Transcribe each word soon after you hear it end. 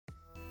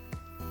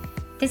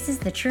This is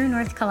the True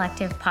North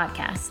Collective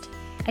podcast,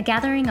 a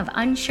gathering of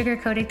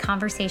unsugar-coated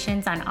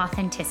conversations on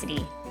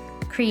authenticity,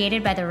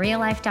 created by the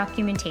real-life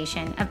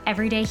documentation of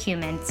everyday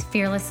humans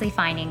fearlessly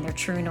finding their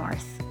true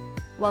north.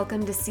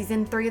 Welcome to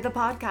Season 3 of the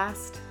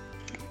podcast.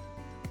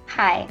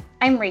 Hi,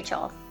 I'm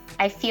Rachel.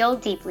 I feel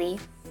deeply.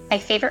 My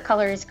favorite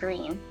color is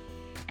green,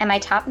 and my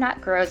top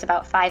knot grows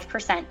about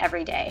 5%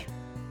 every day.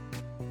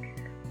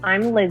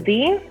 I'm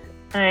Lizzie.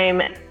 I'm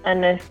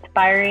an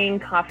aspiring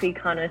coffee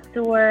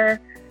connoisseur.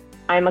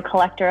 I'm a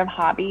collector of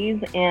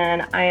hobbies,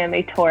 and I am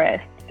a Taurus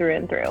through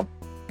and through.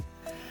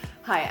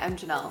 Hi, I'm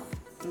Janelle.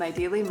 My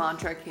daily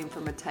mantra came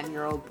from a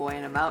 10-year-old boy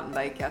on a mountain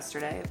bike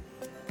yesterday.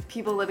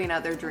 People living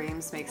out their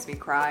dreams makes me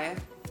cry,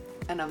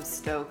 and I'm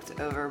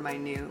stoked over my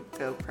new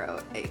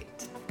GoPro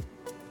 8.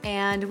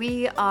 And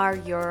we are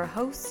your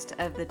host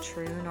of the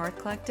True North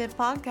Collective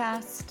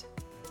podcast.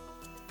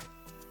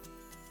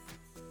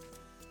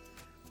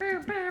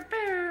 We've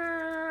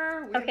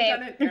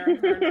done an air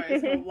horn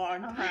noise for a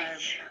long time.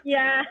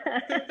 Yeah,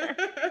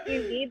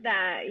 you need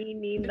that. You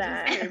need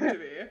that. Just came to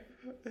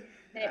me.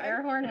 The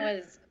air horn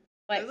was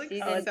what like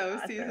season?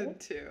 awesome. Season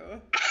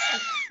 2.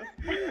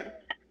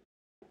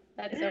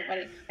 That's so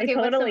funny. I Okay,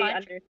 totally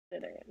understood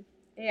it.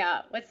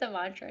 Yeah, what's the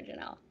mantra,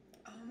 Janelle?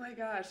 Oh my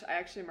gosh, I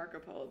actually Marco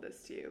Polo'd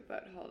this to you,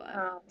 but hold on.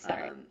 Oh,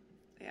 sorry.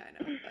 Yeah,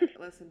 I know. But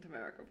listen to my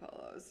Marco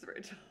Polos,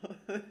 Rachel,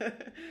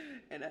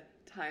 in a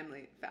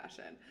timely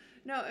fashion.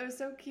 No, it was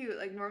so cute.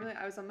 Like, normally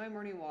I was on my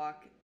morning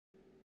walk,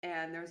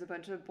 and there was a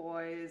bunch of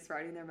boys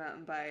riding their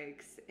mountain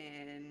bikes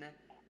in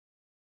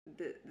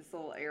this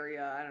little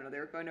area. I don't know, they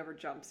were going over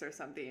jumps or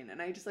something,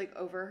 and I just, like,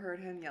 overheard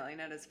him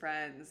yelling at his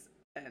friends,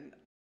 and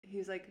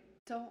he's like,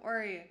 "Don't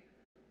worry,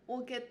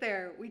 we'll get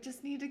there. We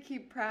just need to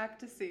keep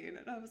practicing."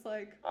 And I was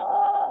like,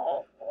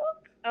 oh,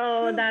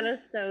 that is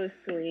so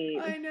sweet.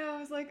 I know. I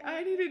was like,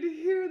 I needed to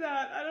hear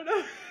that. I don't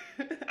know.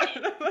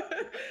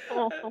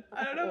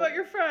 I don't know about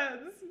your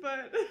friends,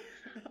 but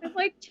I'm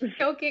like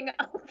choking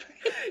up.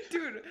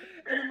 Dude,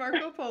 in the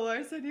Marco Polo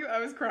I sent you, I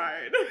was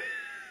crying.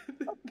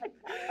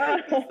 Oh.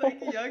 This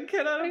like young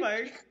kid on a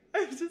bike.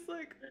 I was just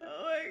like,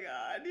 oh my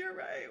god, you're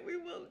right. We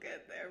will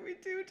get there. We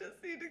do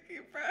just need to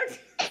keep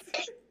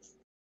practicing.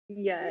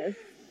 Yes.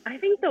 I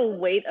think the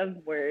weight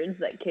of words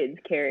that kids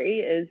carry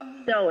is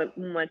so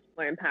much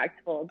more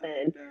impactful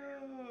than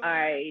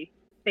I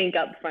think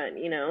up front,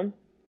 you know?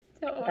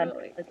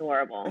 Totally. That's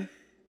adorable.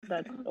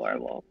 That's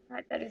adorable.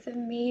 God, that is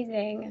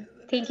amazing.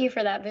 Thank you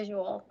for that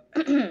visual.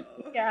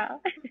 Yeah.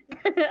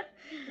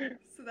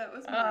 So that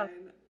was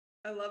mine.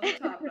 I love the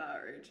top knot,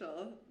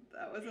 Rachel.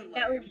 That was a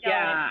line.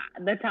 Yeah,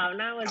 the top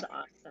knot was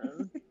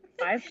awesome.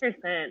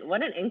 5%.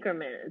 What an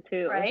increment,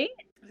 too. Right?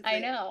 I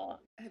know.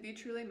 Have you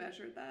truly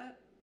measured that?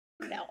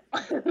 No.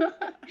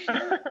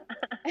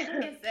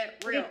 Is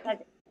that real?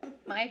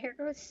 My hair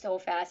grows so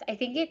fast. I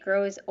think it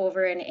grows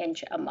over an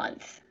inch a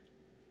month.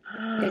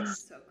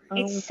 It's so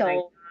great. It's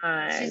so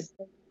just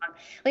so long.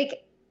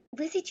 Like,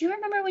 Lizzie, do you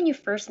remember when you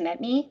first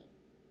met me?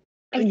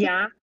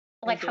 Yeah.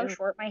 Like how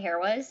short my hair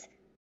was?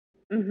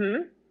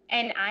 Mm-hmm.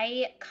 And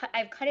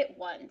I've cut it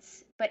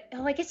once, but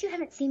I guess you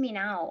haven't seen me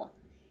now.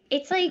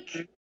 It's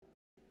like,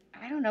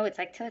 I don't know, it's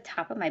like to the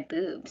top of my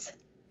boobs.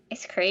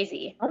 It's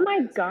crazy. Oh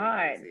my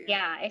god.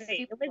 Yeah, it's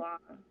super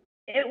long.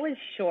 It was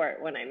short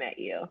when I met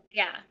you.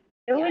 Yeah.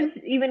 It was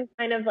even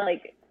kind of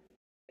like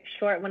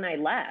short when I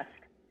left.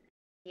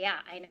 Yeah,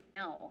 I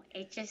know.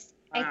 It just,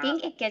 I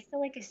think it gets to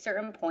like a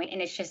certain point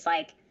and it's just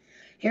like,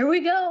 here we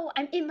go.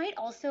 It might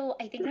also,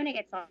 I think when it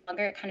gets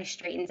longer, it kind of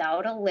straightens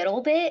out a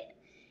little bit.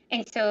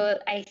 And so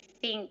I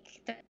think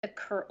the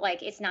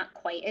like it's not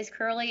quite as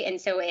curly. And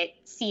so it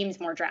seems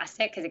more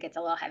drastic because it gets a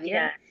little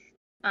heavier.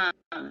 Yeah.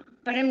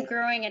 But I'm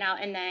growing it out.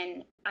 And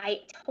then I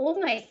told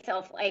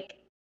myself like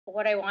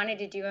what I wanted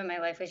to do in my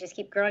life was just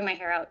keep growing my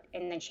hair out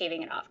and then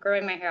shaving it off,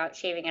 growing my hair out,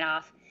 shaving it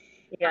off,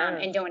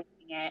 and donating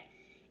it.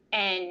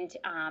 And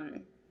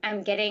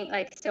I'm getting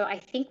like, so I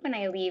think when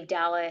I leave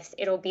Dallas,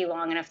 it'll be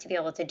long enough to be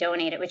able to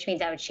donate it, which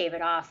means I would shave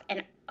it off.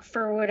 And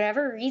for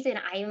whatever reason,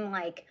 I'm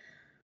like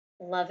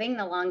loving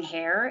the long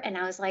hair. And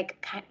I was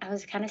like, I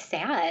was kind of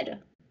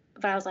sad,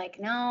 but I was like,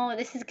 no,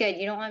 this is good.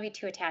 You don't want to be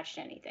too attached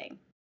to anything.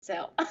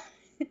 So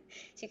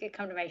you could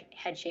come to my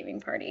head shaving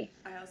party.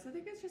 I also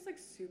think it's just like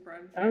super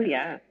unfair. Oh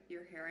yeah. Like,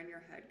 your hair in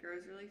your head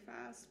grows really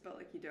fast, but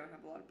like you don't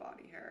have a lot of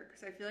body hair.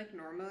 Because I feel like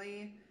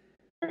normally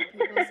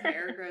people's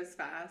hair grows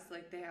fast,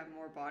 like they have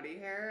more body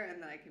hair,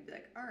 and then I can be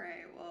like, all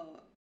right,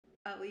 well,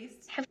 at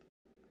least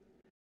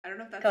I don't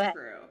know if that's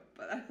true,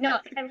 but no,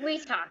 have we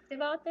talked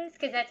about this?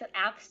 Because that's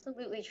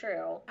absolutely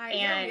true.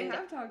 Yeah, we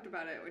have talked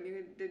about it when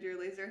you did your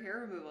laser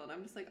hair removal, and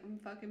I'm just like, I'm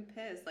fucking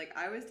pissed. Like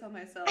I always tell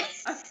myself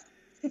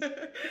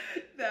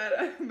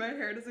that my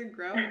hair doesn't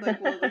grow. I'm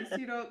like, well, at least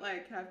you don't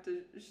like have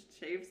to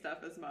shave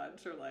stuff as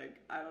much, or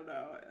like I don't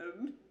know.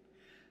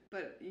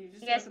 But you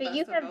just yes, but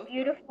you have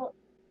beautiful.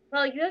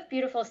 Well, you have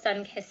beautiful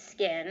sun-kissed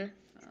skin,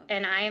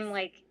 and I'm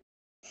like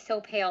so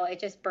pale it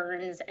just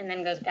burns and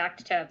then goes back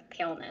to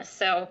paleness.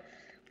 So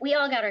we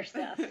all got our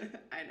stuff.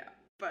 I know.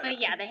 But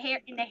yeah, the hair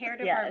in the hair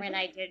department,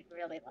 I did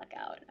really luck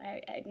out.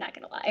 I'm not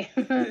gonna lie.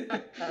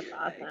 That's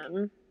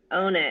awesome.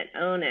 Own it.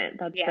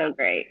 That's so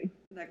great.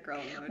 That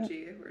girl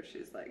emoji where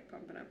she's like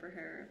pumping up her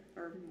hair,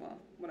 or well,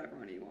 whatever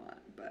one you want.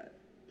 But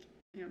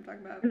you know what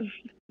I'm talking about?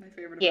 My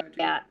favorite emoji.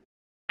 Yeah.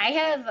 I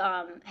have.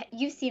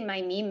 You've seen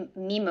my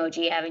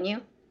memoji, haven't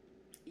you?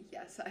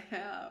 Yes, I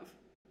have.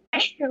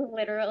 I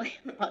literally,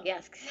 well,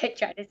 yes, because I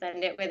try to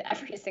send it with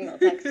every single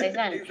text I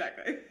send.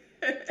 Exactly.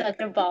 Such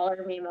a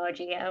baller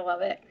emoji. I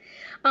love it.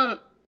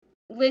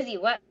 Lizzie,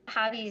 what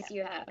hobbies do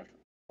you have?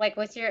 Like,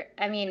 what's your,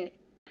 I mean,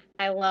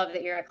 I love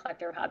that you're a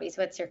collector of hobbies.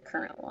 What's your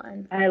current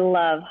one? I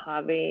love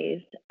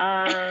hobbies.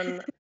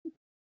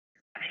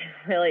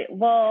 Really,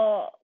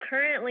 well,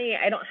 currently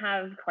I don't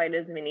have quite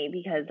as many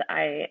because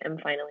I am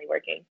finally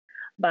working.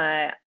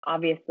 But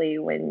obviously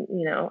when,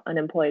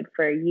 unemployed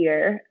for a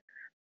year,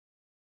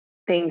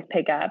 things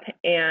pick up,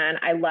 and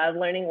I love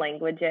learning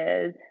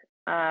languages.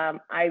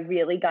 I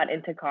really got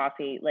into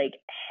coffee like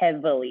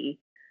heavily,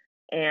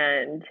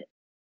 and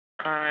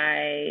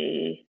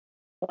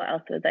what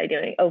else was I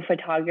doing? Oh,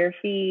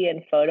 photography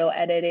and photo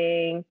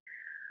editing,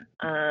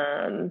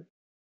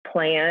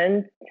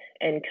 plants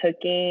and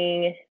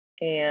cooking,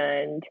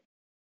 and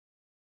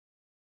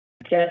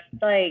just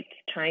like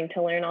trying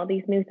to learn all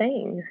these new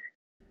things.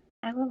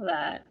 I love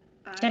that.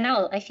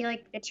 Janelle, I feel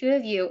like the two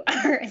of you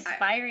are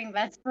inspiring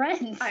best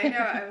friends. I know.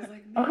 I was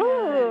like, man.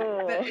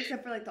 But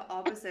except for like the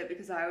opposite,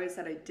 because I always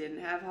said I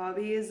didn't have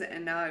hobbies,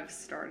 and now I've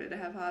started to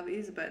have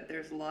hobbies, but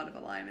there's a lot of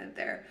alignment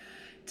there.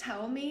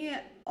 Tell me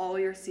all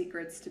your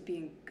secrets to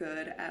being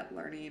good at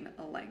learning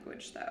a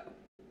language, though,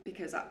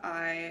 because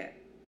I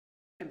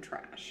am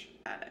trash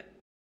at it.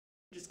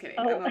 Just kidding.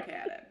 I'm okay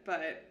at it,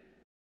 but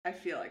I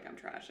feel like I'm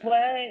trash at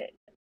it.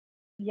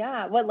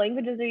 What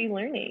languages are you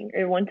learning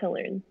or want to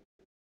learn?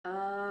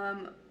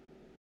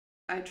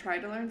 I tried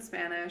to learn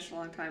Spanish a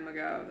long time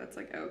ago. That's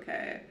like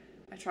okay.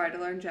 I tried to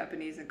learn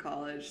Japanese in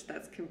college.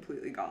 That's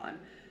completely gone.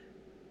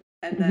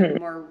 And then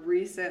more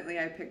recently,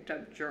 I picked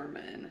up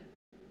German.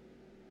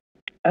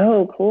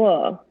 Oh,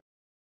 cool.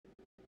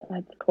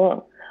 That's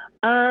cool.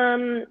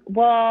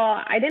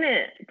 Well, I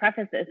didn't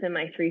preface this in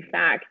my 3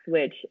 facts,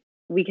 which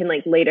we can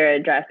like later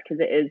address because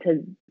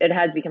it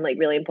has become like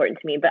really important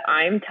to me. But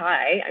I'm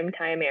Thai. I'm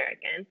Thai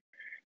American,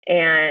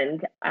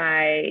 and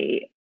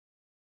I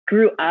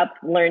grew up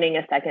learning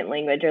a second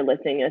language or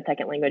listening to a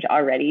second language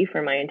already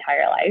for my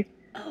entire life.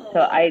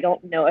 So I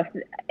don't know if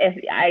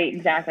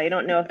I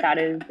don't know if that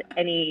is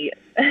any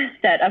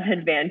set of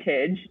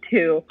advantage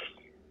to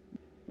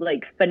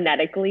like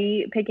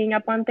phonetically picking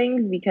up on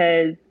things,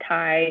 because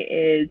Thai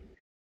is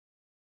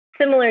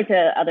similar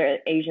to other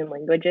Asian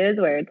languages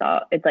where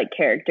it's like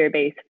character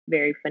based,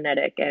 very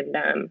phonetic, and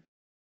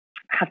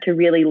have to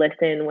really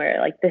listen,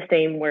 where like the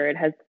same word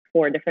has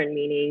 4 different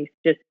meanings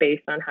just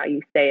based on how you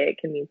say it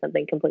can mean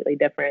something completely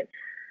different.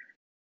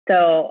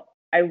 So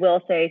I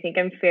will say I think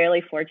I'm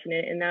fairly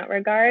fortunate in that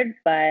regard,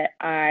 but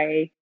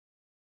I've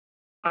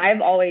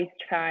always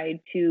tried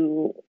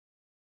to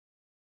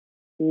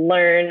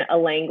learn a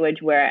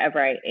language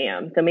wherever I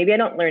am. So maybe I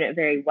don't learn it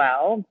very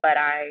well, but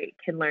I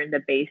can learn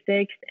the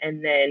basics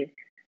and then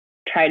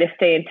try to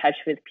stay in touch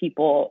with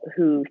people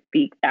who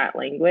speak that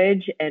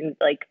language and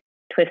like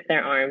twist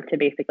their arm to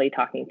basically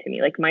talking to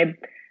me. Like my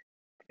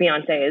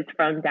fiance is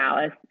from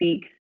Dallas,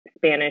 speaks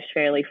Spanish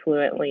fairly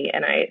fluently,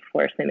 and I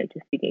force him into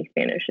speaking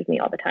Spanish with me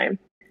all the time.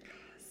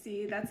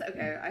 See, that's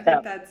okay. I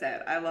think that's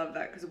it. I love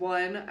that because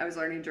one, I was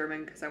learning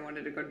German because I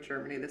wanted to go to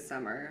Germany this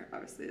summer.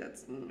 Obviously,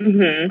 that's not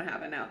going to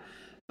happen now.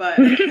 But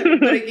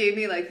it gave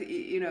me like,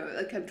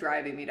 it kept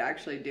driving me to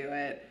actually do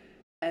it.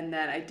 And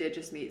then I did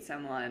just meet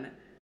someone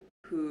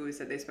who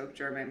said they spoke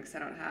German because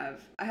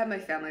I have my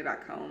family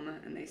back home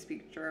and they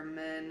speak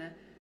German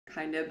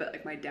kind of, but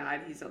like my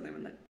dad, he's the only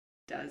one that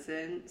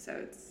doesn't, so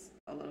it's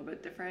a little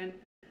bit different.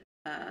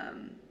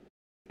 And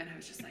I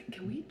was just like,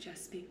 can we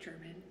just speak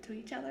German to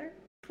each other,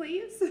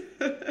 please?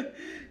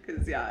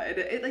 Because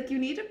it like you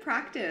need to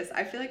practice.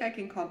 I feel like I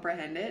can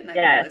comprehend it and I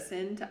can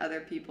listen to other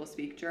people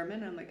speak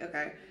German. I'm like,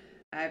 okay,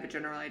 I have a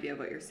general idea of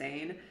what you're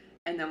saying.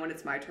 And then when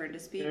it's my turn to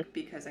speak,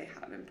 because I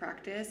haven't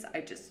practiced, I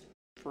just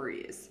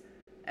freeze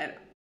and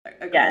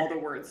all the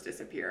words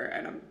disappear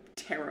and I'm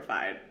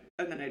terrified.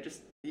 And then I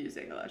just use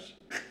English.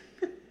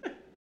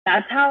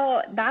 That's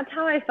how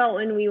I felt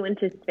when we went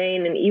to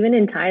Spain and even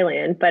in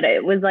Thailand. But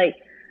it was like,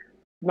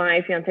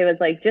 my fiance was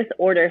like, just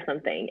order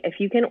something. If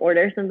you can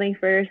order something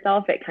for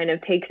yourself, it kind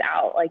of takes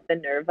out like the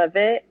nerve of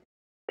it,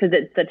 because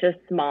it's such a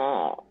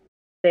small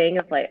thing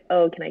of like,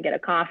 oh, can I get a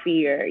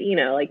coffee, or,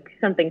 like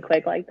something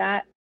quick like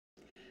that.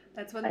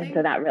 That's one thing. And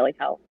so that really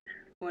helped.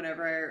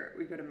 Whenever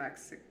we go to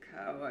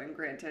Mexico, and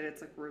granted,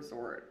 it's like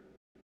resort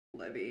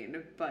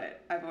living,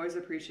 but I've always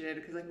appreciated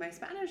because like my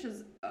Spanish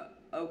is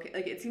okay,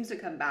 like it seems to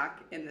come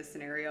back in this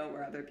scenario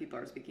where other people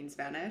are speaking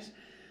Spanish,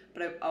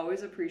 but I've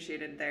always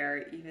appreciated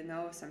there, even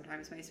though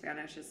sometimes my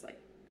Spanish is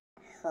like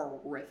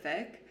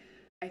horrific,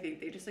 I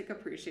think they just like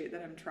appreciate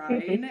that I'm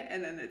trying,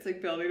 and then it's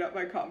like building up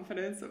my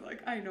confidence of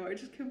like, I know I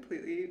just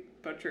completely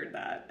butchered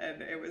that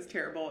and it was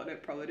terrible and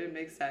it probably didn't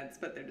make sense,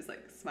 but they're just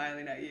like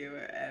smiling at you,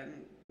 and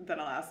then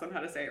I'll ask them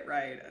how to say it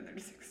right, and they're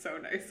just like so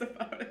nice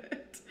about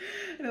it.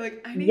 And they're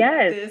like, I need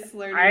this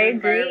learning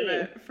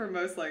environment for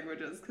most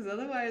languages, because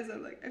otherwise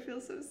I'm like, I feel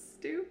so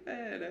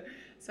stupid.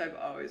 So I've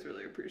always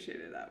really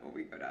appreciated that when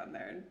we go down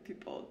there and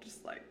people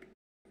just like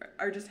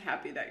are just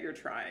happy that you're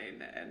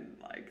trying, and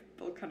like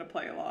they'll kind of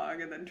play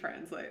along and then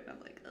translate, and I'm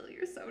like, oh,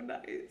 you're so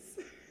nice.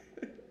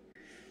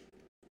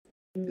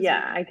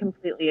 Yeah, I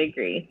completely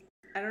agree.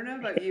 I don't know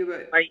about you,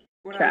 but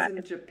when I was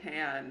in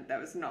Japan,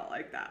 that was not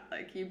like that.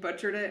 Like, you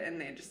butchered it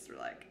and they just were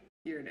like,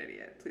 you're an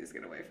idiot, please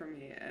get away from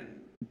me,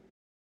 and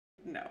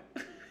no.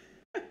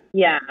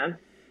 Yeah,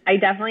 I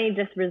definitely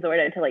just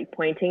resorted to like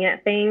pointing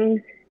at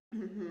things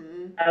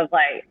of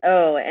like,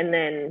 oh, and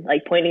then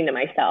like pointing to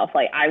myself,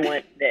 like, I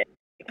want this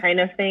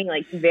kind of thing,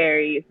 like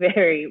very,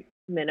 very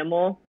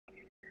minimal.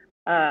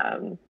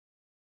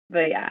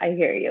 But yeah, I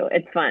hear you.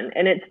 It's fun.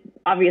 And it's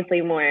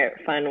obviously more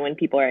fun when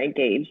people are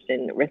engaged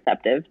and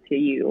receptive to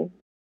you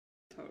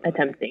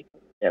attempting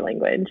their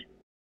language.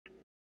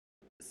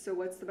 So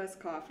what's the best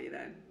coffee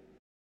then?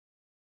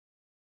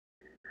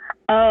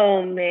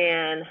 Oh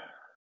man,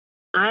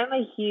 I'm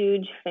a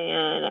huge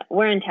fan.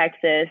 We're in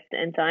Texas,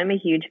 and so I'm a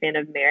huge fan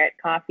of Merit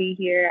Coffee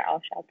here.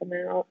 I'll shout them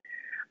out.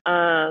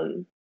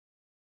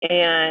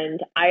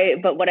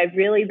 But what I've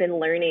really been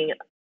learning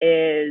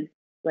is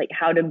like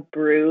how to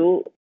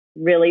brew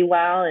really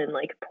well, and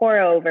like pour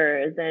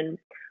overs and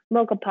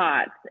mocha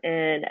pots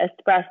and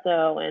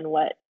espresso, and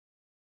what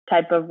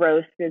type of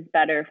roast is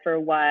better for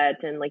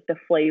what, and like the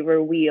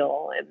flavor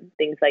wheel and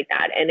things like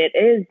that. And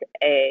it's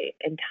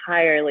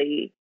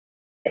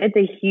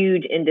a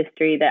huge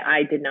industry that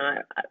I did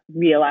not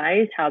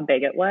realize how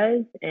big it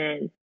was.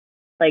 And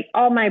like,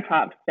 all my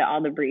props to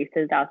all the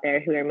baristas out there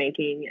who are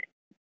making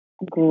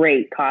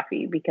great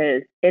coffee,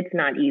 because it's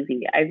not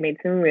easy. I've made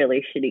some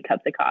really shitty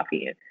cups of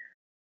coffee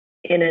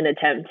in an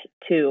attempt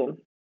to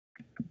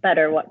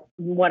better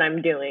what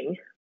I'm doing.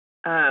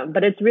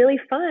 But it's really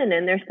fun,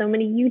 and there's so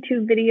many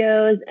YouTube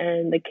videos,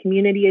 and the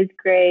community is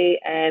great,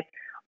 and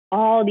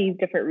all these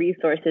different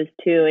resources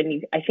too.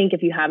 And I think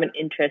if you have an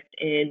interest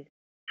in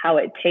how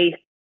it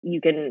tastes,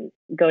 you can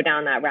go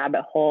down that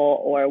rabbit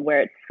hole, or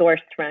where it's sourced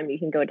from, you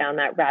can go down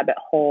that rabbit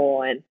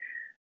hole. And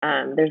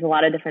there's a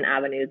lot of different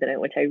avenues in it,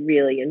 which I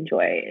really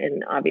enjoy.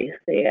 And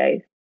obviously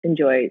I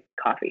enjoy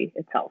coffee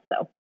itself.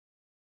 So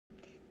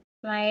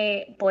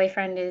my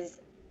boyfriend is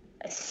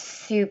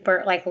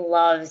super, like,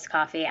 loves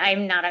coffee.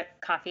 I'm not a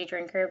coffee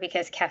drinker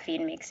because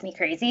caffeine makes me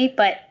crazy,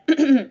 but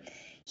when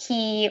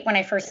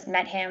I first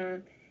met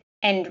him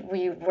and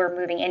we were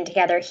moving in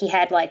together, he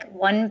had like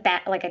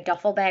like a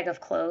duffel bag of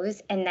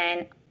clothes, and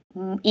then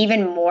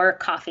even more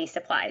coffee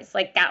supplies.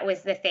 Like, that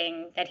was the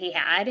thing that he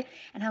had.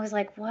 And I was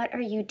like, what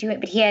are you doing?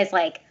 But he has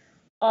like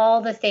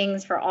all the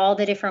things for all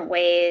the different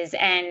ways.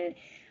 And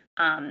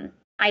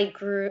I've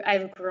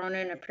grown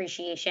an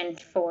appreciation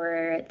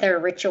for the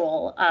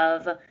ritual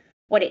of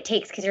what it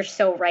takes, because you're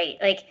so right.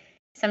 Like,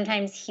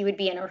 sometimes he would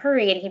be in a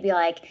hurry and he'd be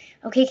like,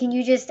 okay, can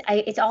you just,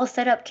 it's all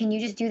set up, can you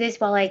just do this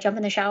while I jump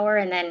in the shower?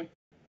 And then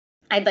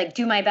I'd like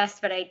do my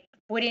best, but I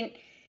wouldn't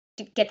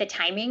get the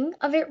timing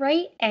of it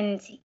right.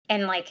 And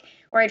like,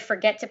 or I'd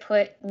forget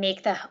to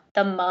make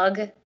the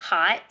mug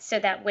hot so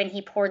that when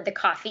he poured the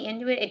coffee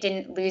into it, it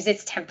didn't lose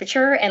its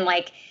temperature. And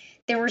like,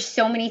 there were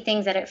so many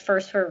things that at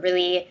first were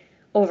really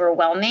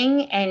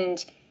overwhelming.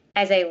 And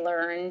as I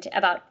learned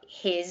about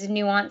his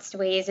nuanced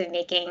ways of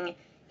making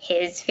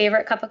his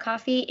favorite cup of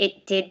coffee,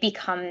 it did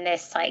become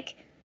this like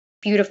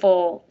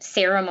beautiful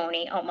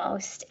ceremony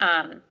almost.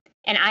 And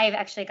I've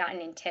actually gotten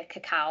into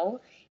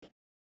cacao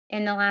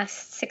in the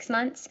last 6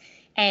 months,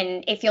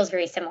 and it feels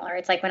very similar.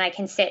 It's like when I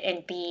can sit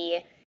and be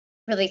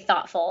really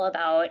thoughtful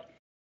about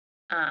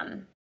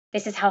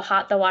this is how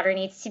hot the water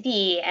needs to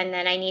be, and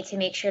then I need to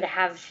make sure to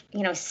have,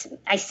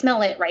 I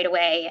smell it right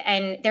away,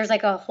 and there's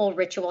like a whole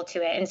ritual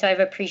to it. And so I've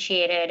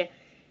appreciated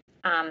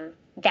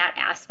that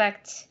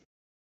aspect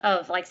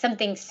of like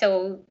something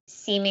so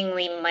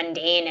seemingly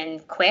mundane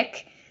and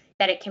quick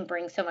that it can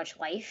bring so much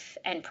life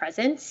and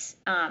presence.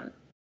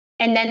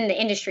 And then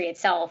the industry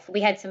itself,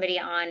 we had somebody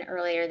on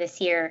earlier this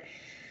year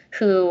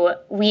who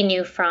we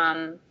knew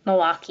from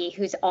Milwaukee,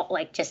 who's all,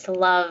 like, just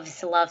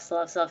loves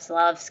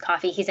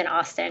coffee. He's in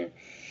Austin.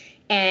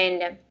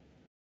 And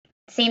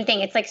same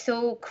thing. It's like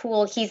so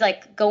cool. He's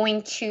like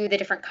going to the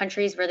different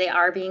countries where they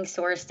are being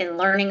sourced and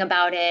learning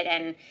about it.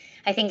 And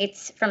I think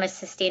it's, from a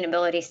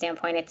sustainability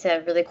standpoint, it's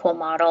a really cool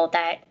model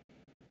that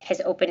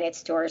has opened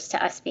its doors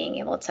to us being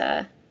able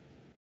to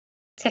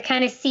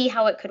kind of see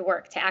how it could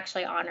work, to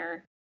actually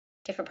honor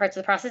different parts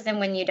of the process, and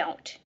when you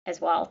don't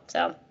as well.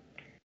 So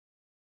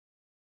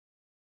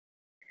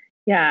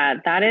yeah,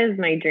 that is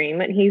my dream,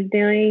 what he's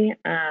doing.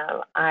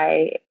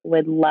 I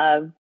would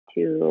love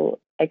to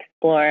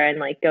explore and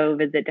like go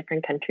visit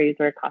different countries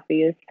where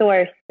coffee is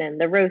sourced, and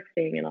the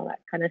roasting and all that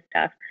kind of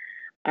stuff.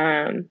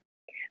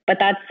 But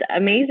that's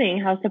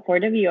amazing how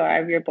supportive you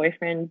are of your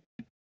boyfriend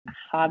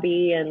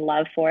hobby and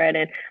love for it.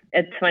 And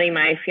it's funny,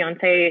 my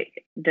fiance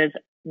does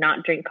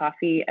not drink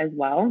coffee as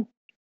well,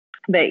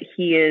 but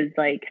he is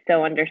like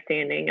so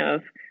understanding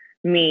of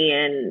me.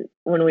 And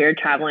when we were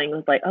traveling,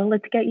 was like, oh,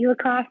 let's get you a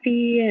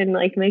coffee and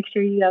like make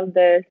sure you have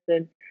this.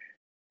 And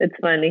it's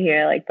fun to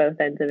hear like both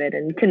ends of it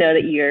and to know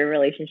that your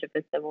relationship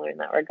is similar in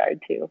that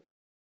regard too.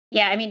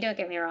 Yeah, I mean, don't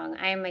get me wrong.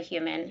 I am a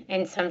human,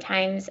 and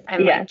sometimes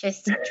I'm like,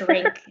 just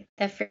drink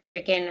the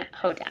freaking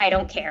hotel. I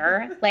don't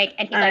care. Like,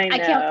 and he's like, I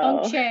can't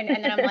function,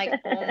 and then I'm like,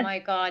 oh my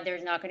god,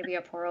 there's not going to be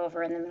a pour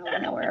over in the middle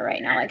of nowhere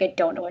right now. Like, I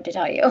don't know what to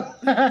tell you.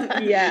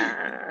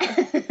 Yeah,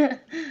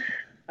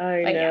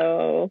 I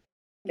know.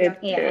 It's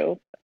true.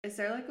 Is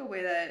there like a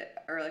way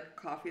that, or like a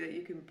coffee that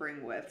you can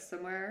bring with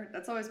somewhere?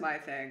 That's always my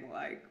thing.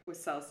 Like with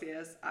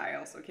Celsius, I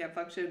also can't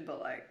function, but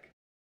like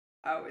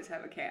I always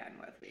have a can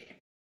with me.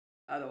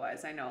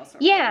 Otherwise, I know I'll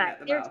start at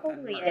the mouth.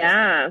 Totally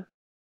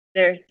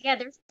there's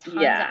tons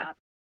of options. Yeah,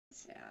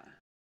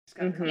 just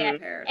gotta come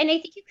prepared. And I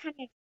think you kind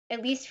of,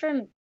 at least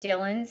from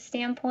Dylan's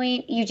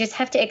standpoint, you just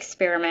have to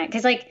experiment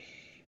because, like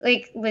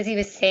Lizzie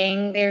was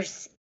saying,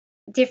 there's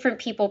different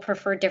people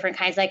prefer different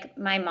kinds. Like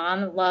my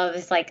mom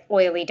loves like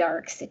oily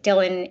darks.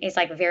 Dylan is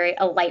like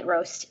a light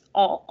roast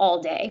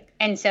all day,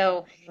 and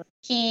so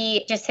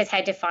he just has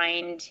had to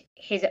find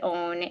his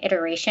own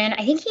iteration.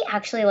 I think he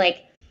actually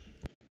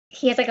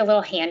he has like a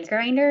little hand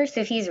grinder. So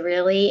if he's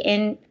really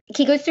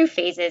he goes through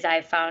phases,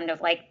 I've found, of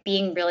like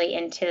being really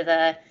into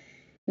the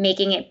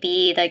making it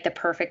be like the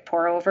perfect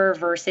pour over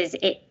versus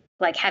it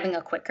like having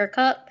a quicker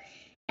cup.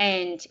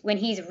 And when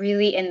he's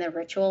really in the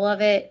ritual of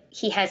it,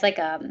 he has like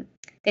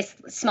this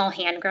small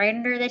hand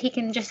grinder that he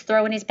can just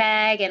throw in his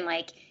bag. And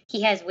like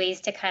he has ways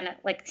to kind of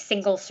like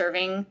single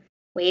serving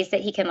ways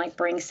that he can like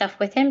bring stuff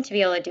with him to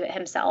be able to do it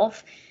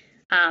himself.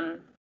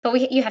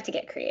 But you have to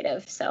get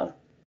creative. So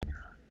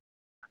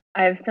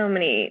I have so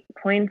many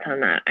points on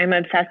that. I'm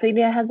obsessed with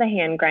it has a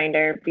hand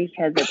grinder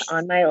because it's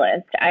on my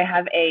list. I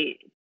have a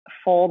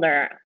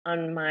folder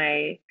on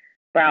my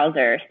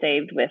browser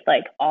saved with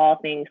like all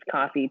things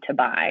coffee to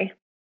buy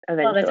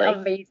eventually. Oh, that's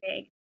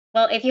amazing.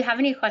 Well, if you have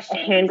any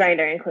questions, hand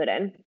grinder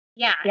included.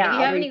 Yeah, if you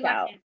have any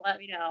questions, let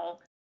me know.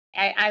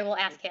 I will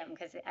ask him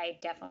because I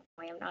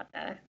definitely am not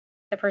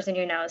the person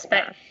who knows,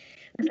 but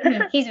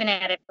he's been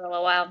at it for a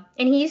little while.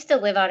 And he used to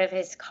live out of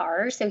his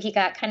car, so he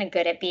got kind of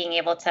good at being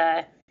able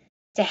to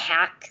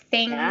hack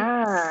things.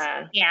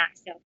 Yeah.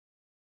 So,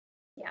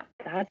 yeah.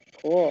 That's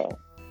cool.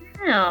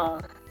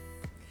 Oh.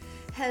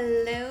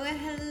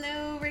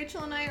 Hello.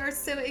 Rachel and I are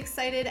so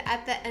excited.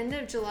 At the end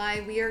of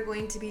July, we are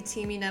going to be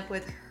teaming up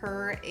with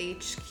Her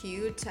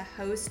HQ to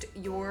host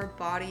Your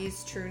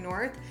Body's True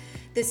North.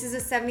 This is a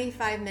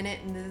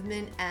 75-minute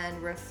movement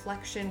and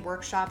reflection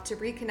workshop to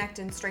reconnect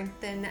and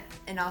strengthen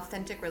an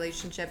authentic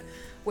relationship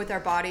with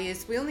our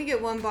bodies. We only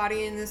get one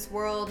body in this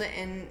world,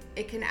 and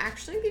it can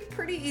actually be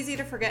pretty easy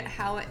to forget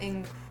how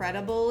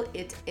incredible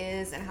it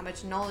is and how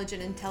much knowledge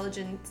and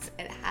intelligence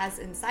it has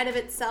inside of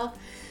itself.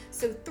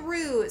 So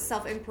through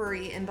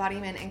self-inquiry,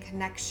 embodiment, and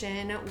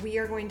connection, we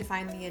are going to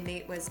find the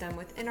innate wisdom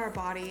within our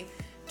body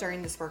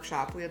during this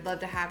workshop. We would love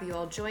to have you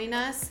all join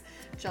us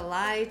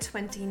July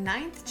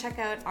 29th. Check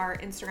out our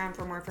Instagram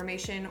for more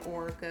information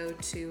or go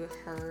to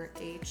Her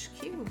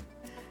HQ.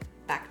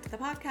 Back to the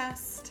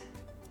podcast.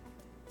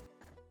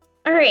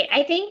 All right,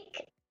 I think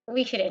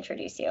we should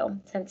introduce you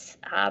since,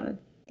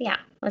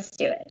 let's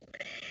do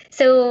it.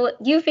 So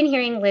you've been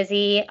hearing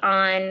Lizzie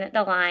on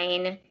the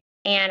line,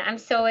 and I'm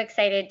so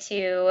excited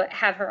to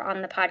have her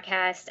on the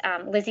podcast,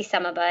 Lizzie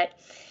Summerbutt.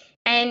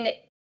 And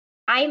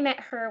I met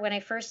her when I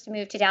first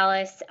moved to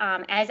Dallas.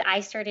 As I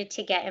started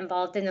to get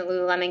involved in the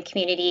Lululemon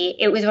community,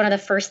 it was one of the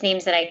first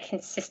names that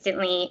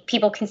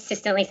people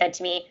consistently said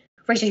to me,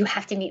 Rachel, you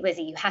have to meet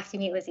Lizzie. You have to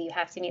meet Lizzie. You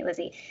have to meet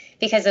Lizzie,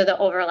 because of the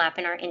overlap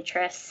in our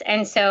interests.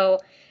 And so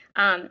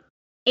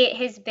it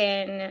has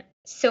been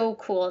so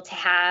cool to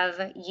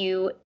have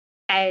you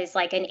as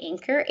like an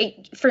anchor.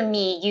 For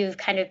me, you've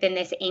kind of been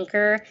this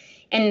anchor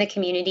in the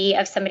community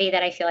of somebody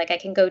that I feel like I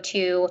can go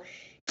to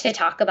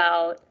talk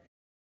about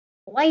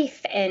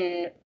life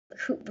and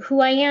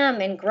who I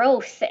am and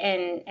growth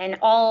and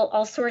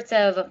all sorts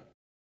of,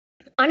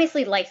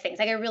 honestly, life things.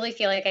 Like I really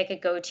feel like I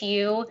could go to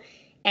you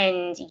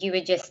and you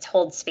would just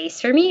hold space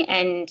for me,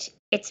 and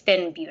it's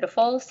been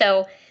beautiful.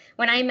 So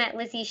when I met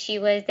Lizzie, she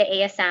was the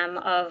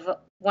ASM of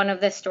one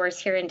of the stores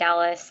here in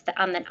Dallas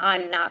on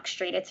Knox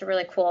Street. It's a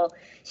really cool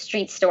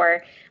street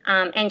store.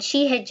 And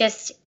she had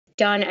just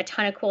done a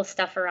ton of cool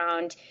stuff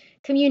around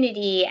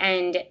community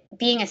and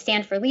being a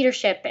stand for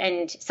leadership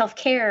and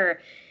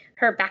self-care.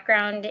 Her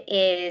background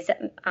is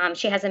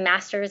she has a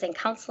master's in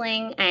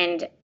counseling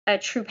and a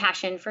true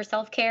passion for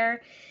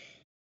self-care.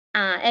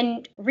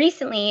 And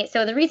recently,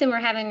 so the reason we're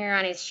having her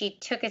on is she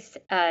took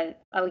a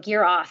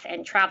year off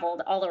and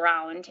traveled all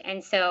around.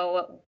 And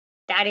so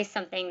that is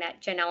something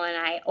that Janelle and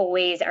I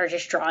always are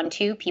just drawn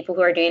to, people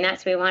who are doing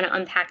that. So we want to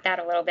unpack that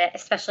a little bit,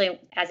 especially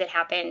as it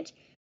happened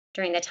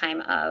during the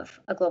time of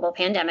a global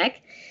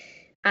pandemic.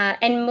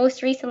 And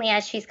most recently,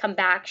 as she's come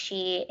back,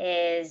 she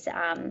is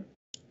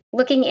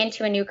looking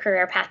into a new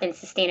career path in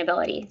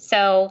sustainability.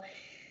 So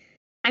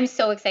I'm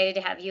so excited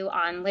to have you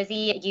on,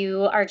 Lizzie.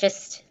 You are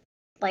just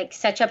like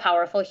such a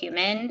powerful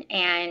human,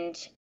 and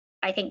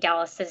I think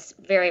Dallas is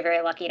very,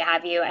 very lucky to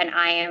have you, and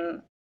I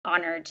am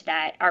honored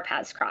that our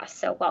paths cross.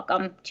 So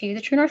welcome to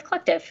the True North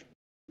Collective.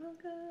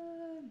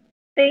 Welcome.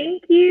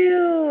 Thank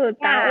you.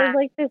 Yeah. That was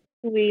like the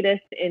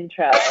sweetest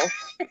intro.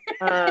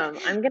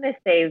 I'm gonna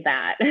save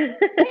that.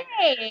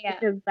 Hey.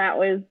 Because that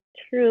was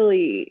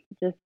truly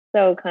just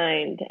so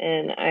kind,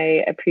 and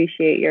I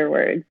appreciate your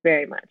words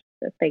very much.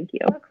 So thank you.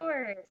 Of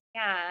course.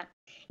 Yeah.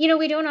 You know,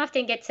 we don't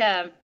often get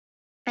to,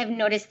 I've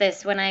noticed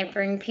this when I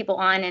bring people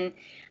on and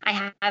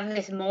I have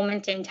this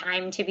moment in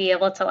time to be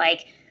able to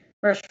like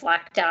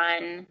reflect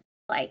on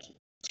like,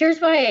 here's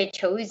why I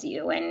chose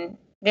you. And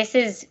this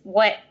is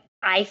what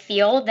I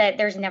feel, that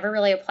there's never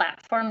really a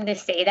platform to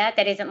say that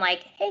isn't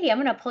like, hey,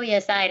 I'm going to pull you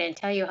aside and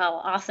tell you how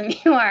awesome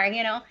you are,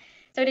 you know?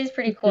 So it is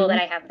pretty cool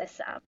that I have this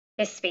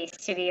space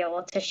to be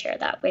able to share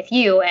that with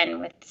you and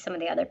with some of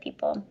the other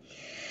people.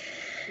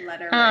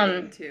 Letter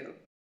writing too.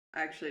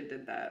 I actually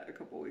did that a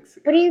couple weeks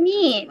ago. What do you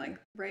mean? Like,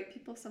 write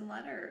people some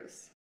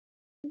letters.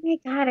 Oh my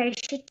God, I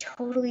should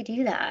totally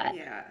do that.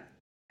 Yeah.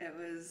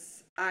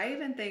 I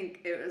even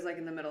think it was like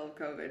in the middle of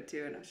COVID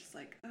too, and I was just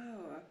like,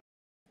 oh,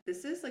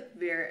 this is like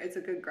it's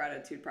a good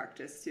gratitude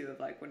practice too, of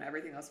like when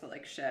everything else felt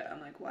like shit,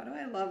 I'm like, why do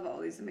I love all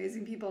these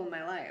amazing people in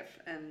my life?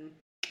 And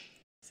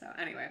so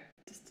anyway,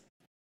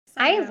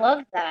 I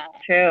love that.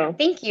 True.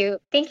 Thank you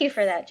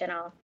for that,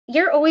 Janelle.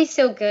 You're always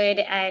so good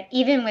at,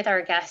 even with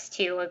our guests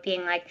too, of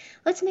being like,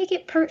 let's make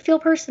it feel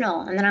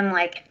personal. And then I'm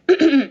like,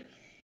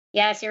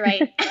 yes, you're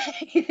right.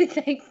 It's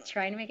like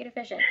trying to make it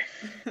efficient.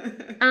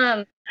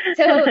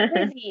 So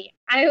Lizzie,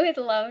 I would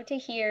love to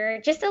hear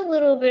just a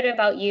little bit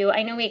about you.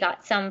 I know we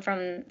got some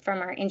from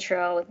our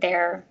intro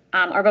there,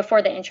 or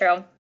before the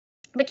intro,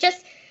 but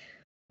just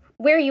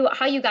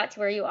how you got to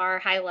where you are,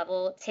 high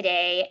level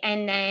today.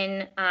 And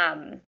then,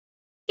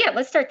 yeah,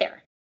 let's start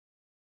there.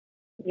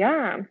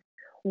 Yeah.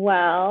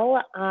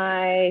 Well,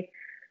 I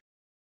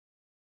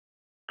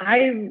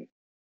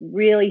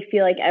really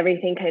feel like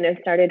everything kind of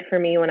started for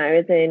me when I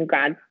was in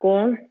grad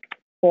school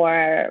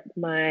for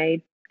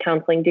my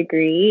counseling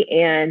degree.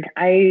 And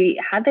I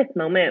had this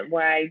moment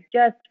where I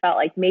just felt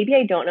like maybe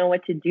I don't know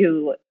what to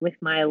do with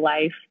my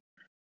life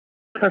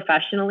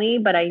professionally,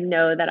 but I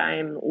know that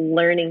I'm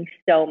learning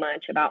so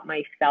much about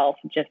myself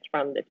just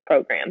from this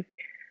program.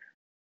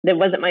 That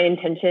wasn't my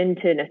intention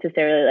to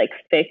necessarily like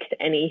fix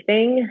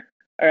anything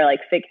or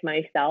like fix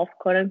myself,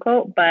 quote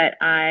unquote, but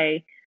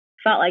I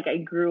felt like I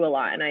grew a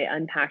lot and I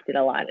unpacked it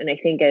a lot. And I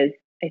think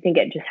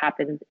it just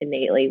happens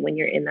innately when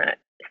you're in that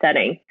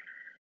setting.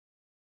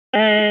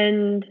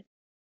 And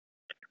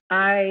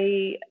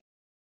I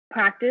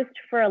practiced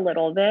for a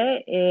little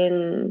bit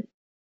in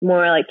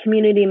more like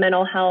community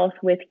mental health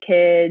with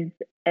kids,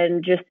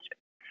 and just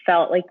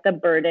felt like the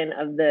burden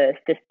of the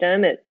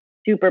system. It's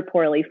super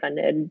poorly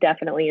funded,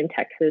 definitely in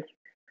Texas.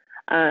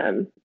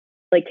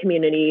 Like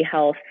community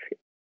health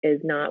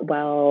is not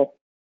well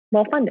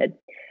funded.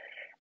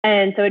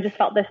 And so I just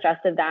felt the stress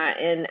of that,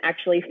 and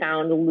actually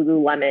found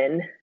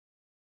Lululemon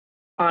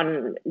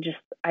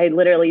I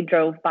literally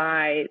drove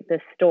by the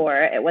store.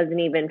 It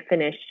wasn't even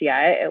finished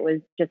yet. It was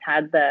just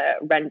had the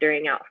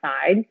rendering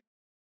outside.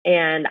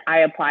 And I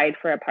applied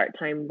for a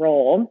part-time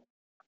role,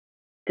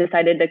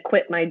 decided to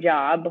quit my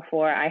job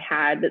before I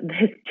had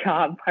this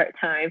job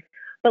part-time.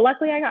 But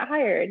luckily I got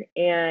hired.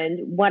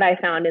 And what I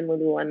found in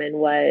Lululemon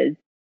was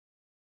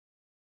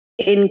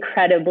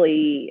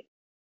incredibly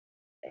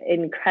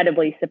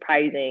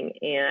surprising.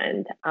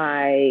 And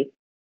I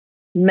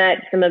met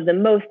some of the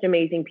most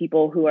amazing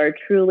people who are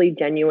truly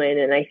genuine,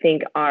 and I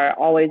think are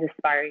always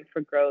aspiring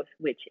for growth,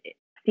 which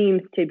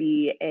seems to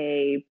be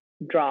a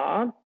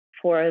draw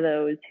for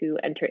those who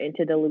enter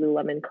into the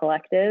Lululemon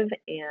Collective.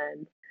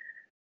 And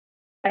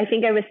I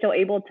think I was still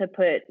able to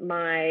put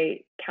my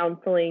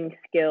counseling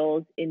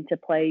skills into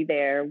play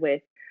there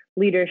with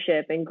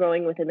leadership and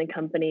growing within the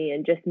company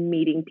and just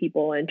meeting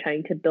people and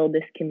trying to build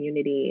this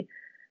community.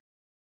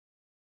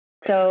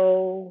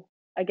 So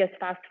I guess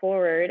fast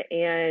forward,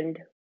 and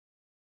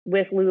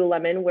with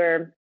Lululemon,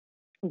 we're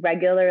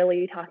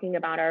regularly talking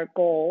about our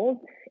goals.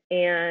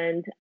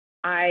 And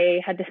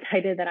I had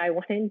decided that I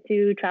wanted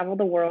to travel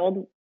the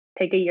world,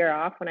 take a year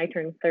off when I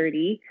turned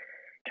 30,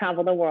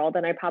 travel the world.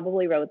 And I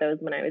probably wrote those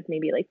when I was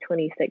maybe like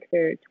 26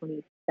 or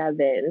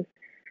 27.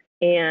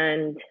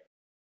 And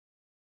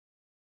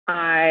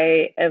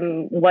I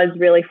was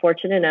really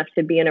fortunate enough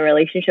to be in a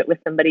relationship with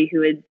somebody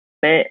who had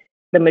spent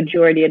the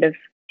majority of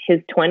his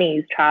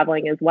 20s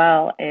traveling as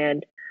well.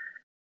 And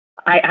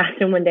I asked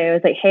him one day, I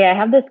was like, hey, I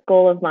have this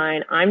goal of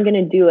mine. I'm going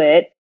to do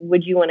it.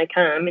 Would you want to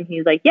come? And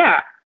he's like,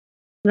 yeah,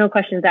 no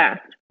questions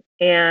asked.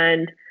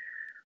 And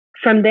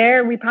from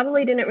there, we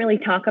probably didn't really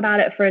talk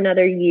about it for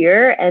another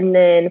year. And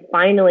then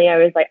finally, I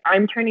was like,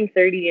 I'm turning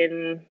 30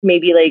 in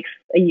maybe like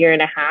a year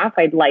and a half.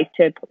 I'd like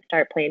to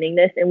start planning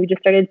this. And we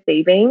just started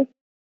saving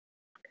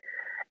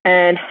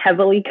and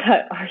heavily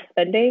cut our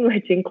spending,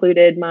 which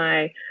included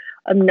my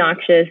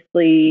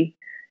obnoxiously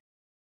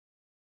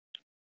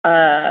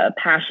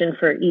passion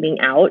for eating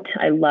out.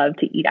 I love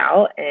to eat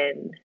out,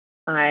 and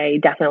I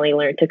definitely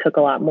learned to cook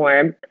a lot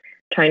more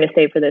trying to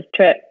save for this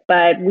trip.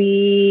 But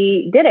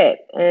we did it.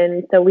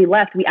 And so we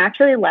left. We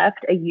actually left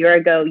a year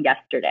ago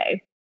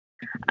yesterday,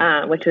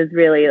 which was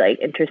really like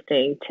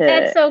interesting to.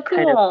 That's so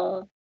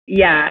cool.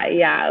 Yeah,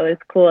 it was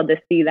cool to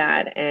see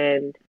that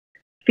and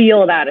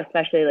feel that,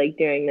 especially like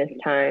during this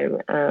time.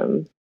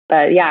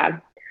 But yeah,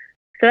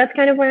 so that's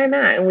kind of where I'm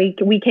at. And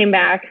we came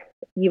back,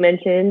 you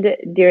mentioned,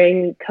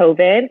 during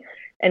COVID.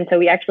 And so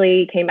we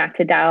actually came back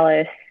to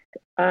Dallas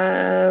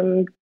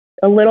a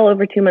little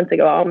over 2 months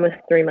ago, almost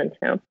 3 months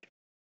now.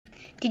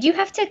 Did you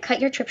have to cut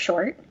your trip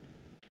short?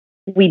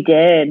 We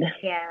did.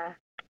 Yeah.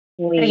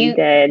 We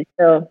did.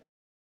 So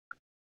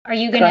are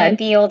you going to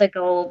be able to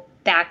go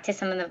back to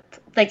some of the,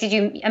 like,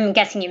 I'm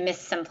guessing you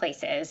missed some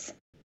places.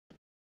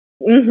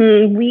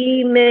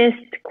 We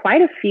missed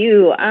quite a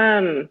few.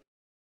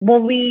 Well,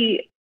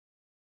 we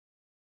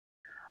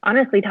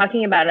honestly,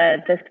 talking about it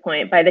at this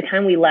point, by the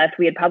time we left,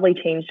 we had probably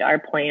changed our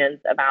plans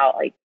about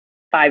like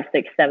 5,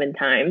 6, 7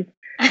 times.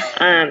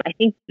 I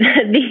think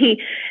the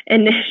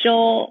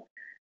initial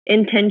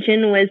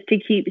intention was to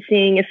keep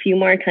seeing a few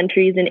more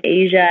countries in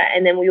Asia,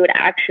 and then we would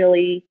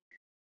actually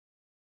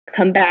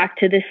come back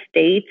to the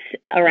States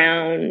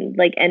around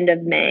like end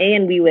of May,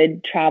 and we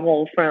would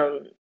travel from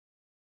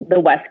the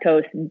West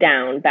Coast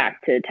down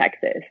back to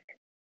Texas,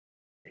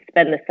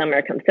 spend the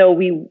summer. So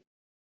we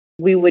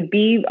would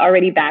be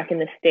already back in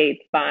the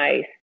States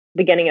by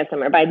beginning of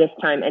summer, by this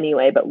time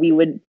anyway, but we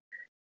would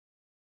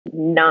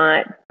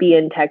not be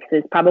in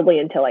Texas probably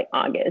until like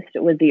August.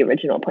 It was the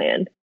original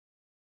plan.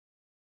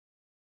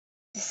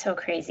 So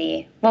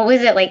crazy. What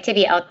was it like to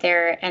be out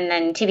there and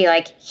then to be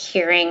like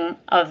hearing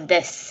of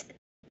this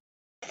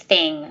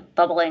thing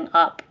bubbling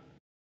up?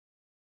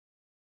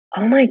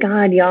 Oh my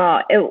God,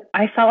 y'all.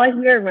 I felt like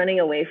we were running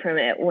away from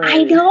it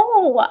when we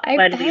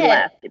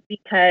left,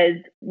 because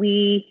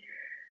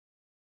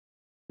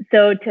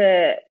so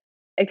to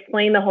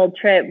explain the whole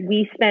trip,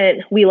 we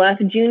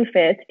left June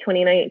 5th,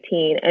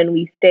 2019, and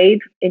we stayed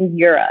in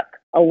Europe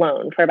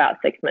alone for about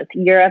 6 months.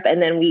 Europe,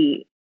 and then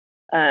we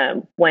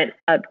went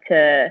up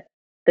to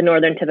the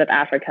northern tip of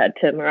Africa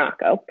to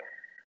Morocco.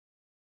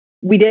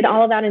 We did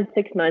all of that in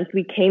 6 months.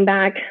 We came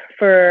back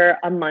for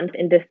a month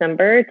in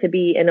December to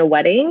be in a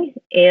wedding,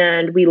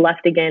 and we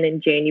left again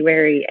in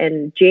January.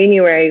 And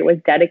January was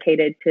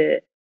dedicated to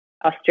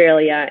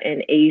Australia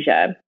and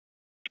Asia.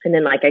 And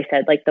then, like I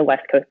said, like the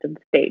West Coast of the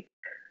States.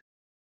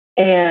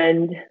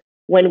 And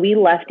when we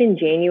left in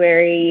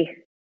January,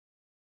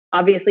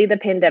 obviously the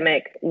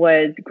pandemic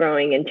was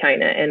growing in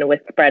China and was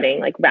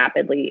spreading like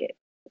rapidly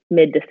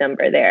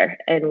mid-December there.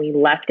 And we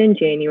left in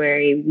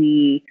January.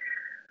 We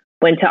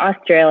went to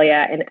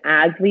Australia, and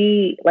as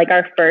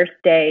our first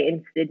day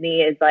in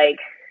Sydney is like,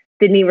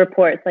 Sydney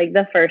reports like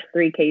the first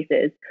 3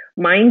 cases.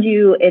 Mind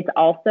you, it's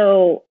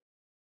also,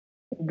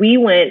 we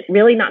went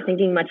really not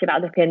thinking much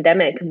about the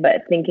pandemic,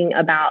 but thinking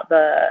about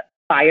the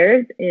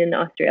fires in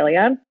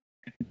Australia,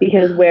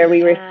 because where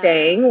we were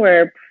staying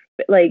were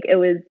like, it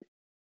was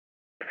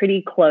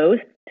pretty close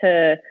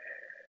to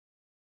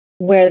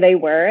where they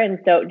were. And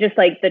so just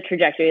like the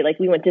trajectory, like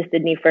we went to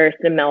Sydney first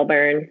and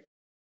Melbourne.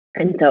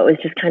 And so it was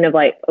just kind of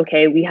like,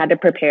 okay, we had to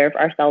prepare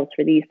ourselves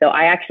for these. So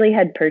I actually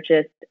had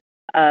purchased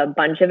a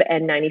bunch of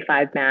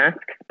N95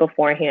 masks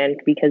beforehand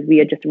because we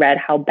had just read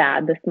how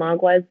bad the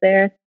smog was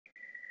there.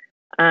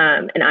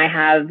 And I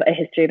have a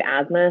history of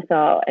asthma,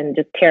 and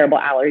just terrible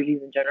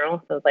allergies in general.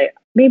 So I was like,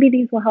 maybe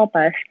these will help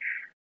us.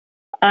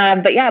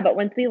 But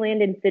once we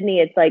land in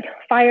Sydney, it's like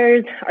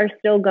fires are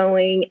still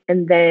going,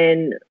 and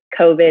then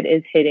COVID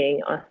is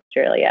hitting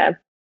Australia.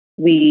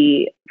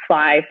 We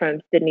fly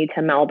from Sydney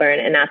to Melbourne,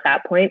 and at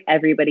that point,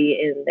 everybody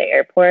in the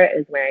airport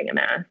is wearing a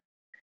mask.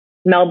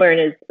 Melbourne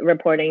is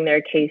reporting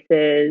their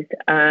cases.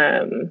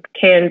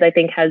 Cairns, I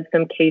think, has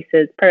some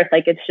cases. Perth,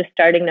 like it's just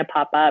starting to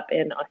pop up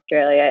in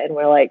Australia, and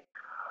we're like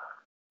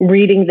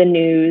reading the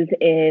news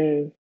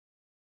in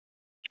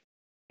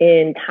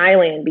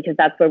Thailand, because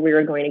that's where we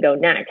were going to go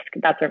next.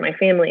 That's where my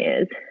family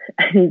is.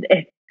 And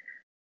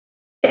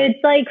it's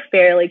like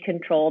fairly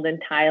controlled in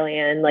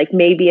Thailand. Like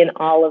maybe in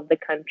all of the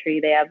country,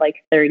 they have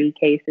like 30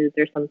 cases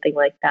or something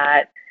like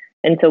that.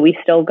 And so we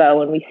still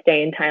go and we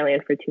stay in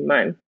Thailand for 2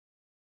 months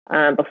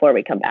before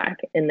we come back.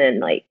 And then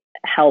like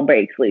hell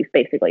breaks loose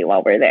basically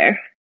while we're there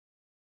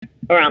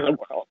around the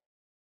world.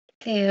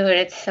 Dude,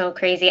 it's so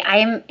crazy.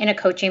 I'm in a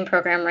coaching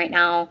program right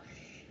now,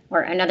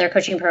 or another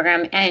coaching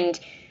program, and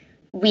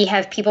we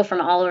have people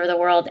from all over the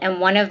world. And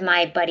one of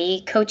my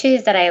buddy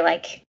coaches that I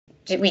like,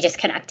 we just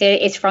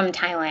connected, is from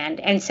Thailand.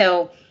 And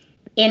so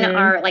in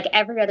our, like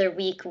every other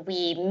week,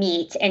 we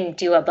meet and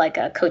do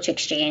a coach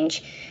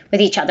exchange with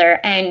each other.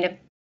 And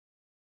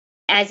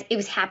as it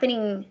was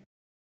happening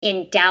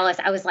in Dallas,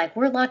 I was like,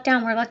 we're locked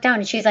down.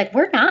 And she's like,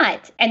 we're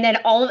not. And then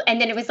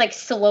it was like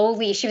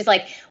slowly, she was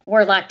like,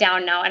 we're locked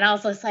down now. And I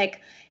was just like,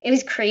 it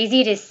was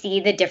crazy to see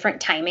the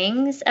different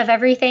timings of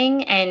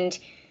everything, and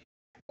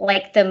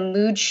like the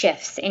mood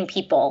shifts in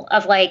people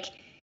of like,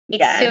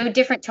 it's so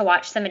different to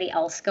watch somebody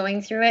else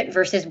going through it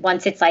versus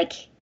once it's like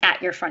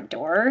at your front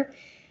door.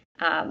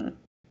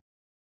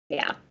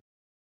 Yeah.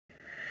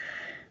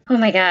 Oh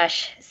my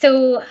gosh.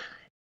 So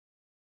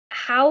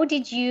how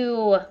did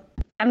you,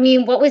 I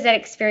mean, what was that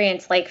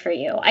experience like for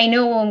you? I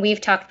know when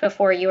we've talked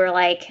before, you were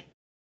like,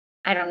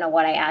 I don't know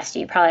what I asked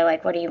you, probably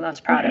like, what are you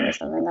most proud of or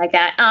something like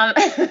that.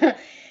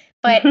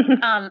 But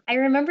I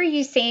remember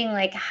you saying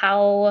like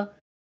how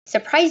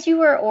surprised you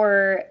were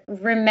or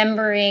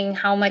remembering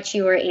how much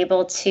you were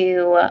able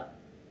to,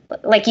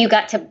 like you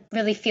got to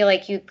really feel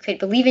like you could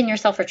believe in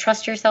yourself or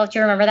trust yourself. Do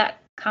you remember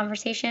that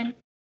conversation?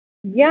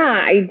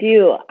 Yeah, I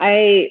do.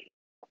 I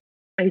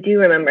do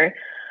remember.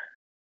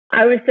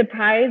 I was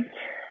surprised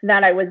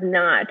that I was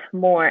not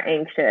more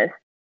anxious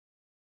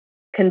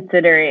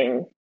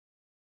considering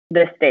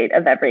the state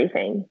of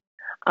everything.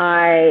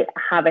 I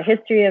have a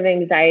history of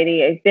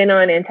anxiety. I've been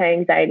on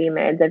anti-anxiety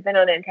meds. I've been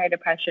on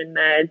antidepressant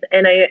meds,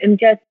 and I am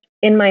just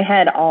in my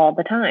head all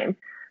the time.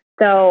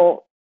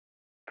 So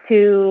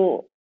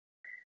to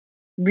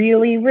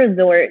really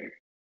resort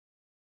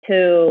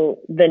to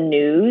the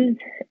news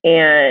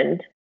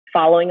and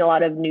following a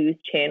lot of news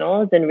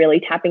channels and really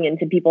tapping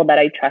into people that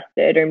I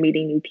trusted or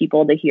meeting new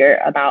people to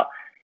hear about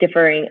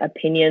differing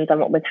opinions on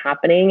what was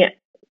happening,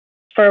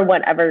 for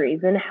whatever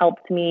reason,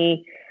 helped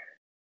me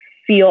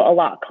feel a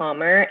lot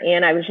calmer.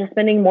 And I was just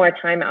spending more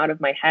time out of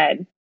my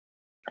head.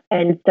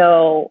 And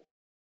so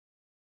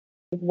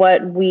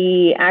what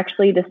we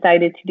actually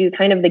decided to do,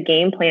 kind of the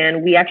game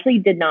plan, we actually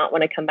did not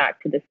want to come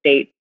back to the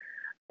States.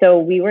 So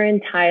we were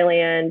in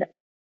Thailand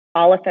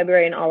all of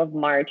February and all of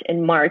March.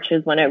 And March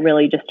is when it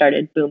really just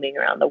started booming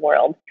around the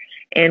world.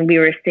 And we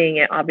were seeing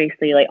it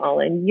obviously like all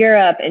in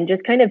Europe and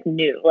just kind of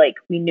knew, like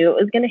we knew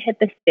it was going to hit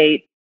the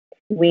States.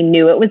 We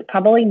knew it was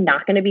probably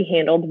not going to be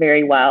handled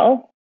very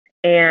well.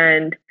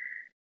 And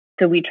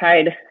so we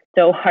tried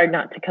so hard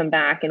not to come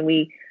back. And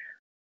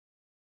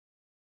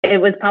it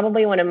was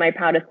probably one of my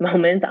proudest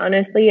moments,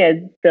 honestly, as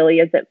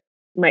silly as it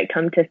might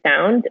come to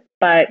sound.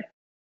 But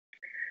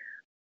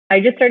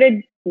I just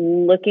started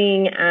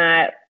looking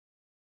at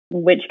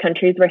which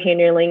countries were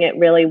handling it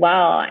really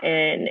well.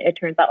 And it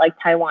turns out like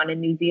Taiwan and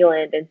New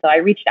Zealand. And so I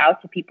reached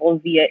out to people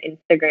via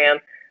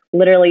Instagram,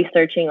 literally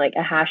searching like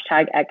a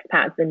hashtag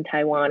expats in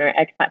Taiwan or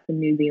expats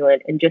in New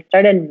Zealand, and just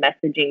started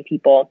messaging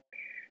people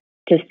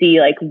to see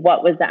like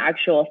what was the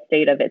actual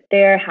state of it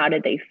there. How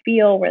did they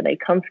feel? Were they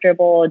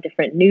comfortable?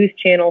 Different news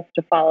channels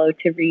to follow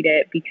to read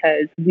it,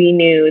 because we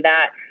knew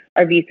that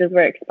our visas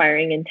were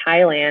expiring in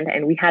Thailand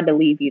and we had to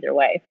leave either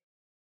way.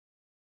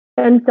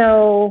 And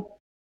so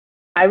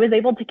I was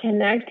able to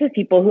connect with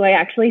people who I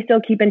actually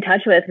still keep in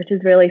touch with, which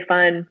is really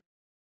fun.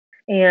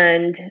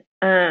 And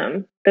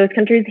those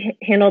countries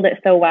handled it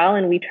so well,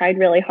 and we tried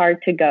really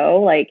hard to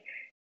go. Like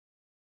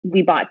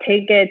we bought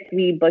tickets,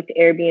 we booked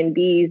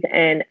Airbnbs,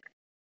 and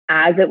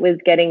as it was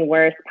getting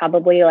worse,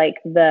 probably like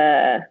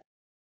the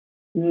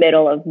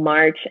middle of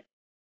March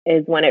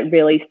is when it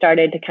really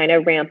started to kind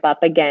of ramp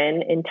up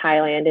again in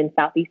Thailand and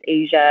Southeast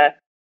Asia.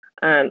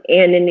 And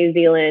in New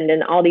Zealand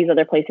and all these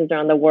other places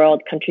around the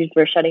world, countries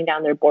were shutting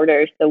down their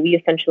borders. So we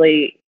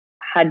essentially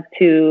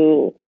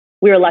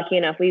we were lucky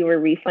enough, we were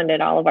refunded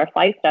all of our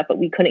flight stuff, but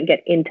we couldn't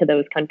get into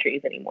those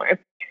countries anymore.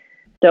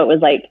 So it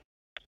was like,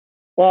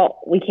 well,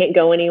 we can't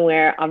go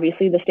anywhere.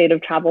 Obviously, the state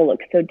of travel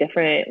looks so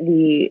different.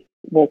 We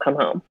will come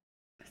home.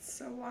 That's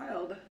so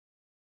wild.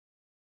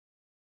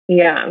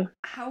 Yeah.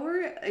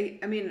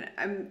 I mean,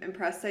 I'm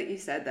impressed that you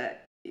said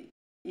that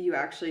you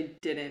actually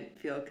didn't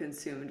feel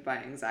consumed by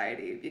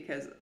anxiety,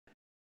 because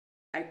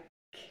I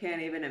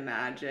can't even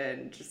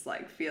imagine just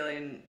like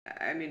feeling,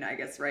 I mean, I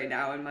guess right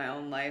now in my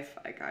own life,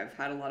 like I've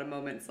had a lot of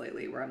moments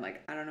lately where I'm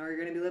like, I don't know where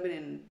you're going to be living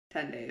in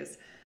 10 days.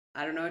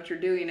 I don't know what you're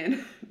doing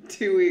in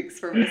 2 weeks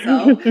for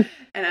myself.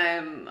 And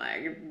I'm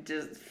like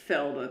just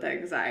filled with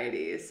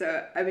anxiety.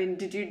 So, I mean,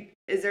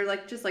 is there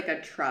like just like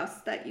a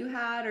trust that you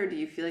had, or do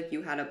you feel like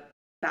you had a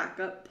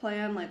backup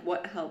plan? Like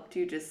what helped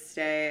you just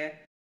stay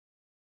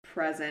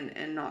present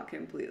and not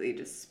completely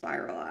just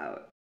spiral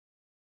out?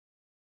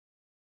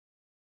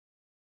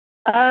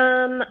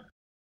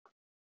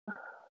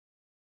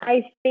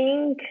 I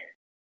think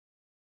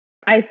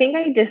I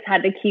just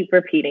had to keep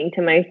repeating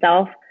to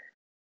myself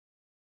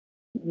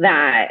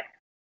that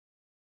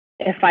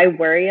if I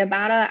worry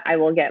about it, I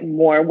will get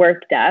more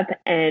worked up,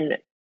 and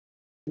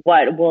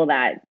what will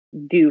that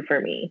do for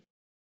me?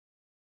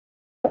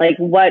 Like,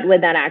 what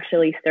would that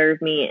actually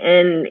serve me?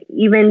 And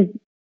even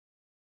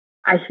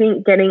I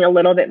think getting a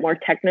little bit more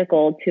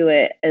technical to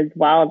it as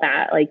well,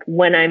 that like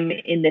when I'm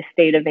in this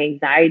state of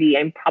anxiety,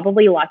 I'm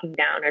probably locking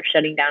down or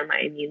shutting down my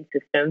immune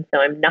system. So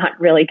I'm not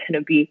really going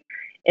to be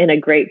in a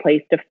great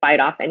place to fight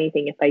off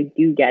anything if I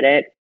do get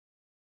it.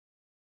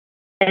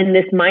 And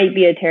this might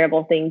be a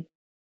terrible thing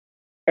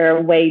or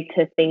a way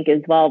to think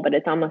as well, but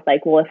it's almost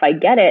like, well, if I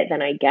get it,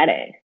 then I get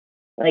it.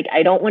 Like,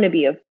 I don't want to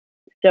be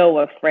so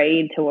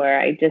afraid to where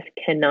I just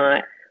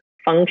cannot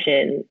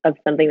function of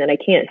something that I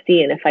can't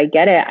see. And if I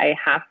get it, I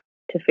have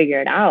to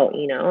figure it out,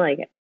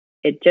 like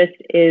it just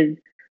is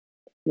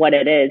what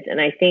it is.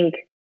 And I think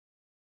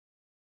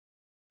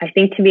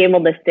to be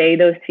able to say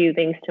those few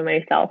things to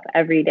myself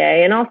every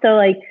day, and also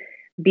like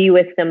be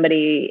with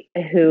somebody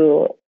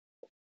who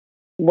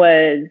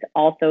was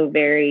also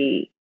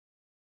very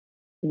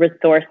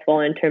resourceful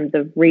in terms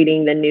of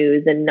reading the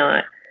news and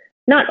not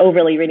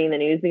overly reading the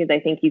news, because I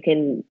think you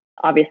can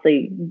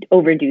obviously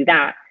overdo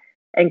that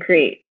and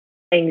create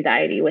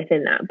anxiety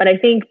within that. But I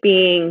think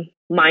being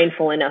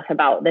mindful enough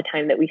about the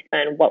time that we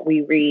spend, what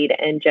we read,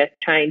 and just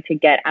trying to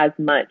get as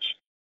much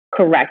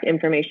correct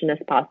information as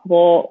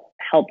possible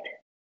helped,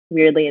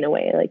 weirdly in a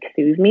way, like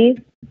soothe me.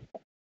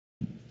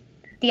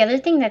 The other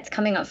thing that's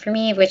coming up for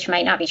me, which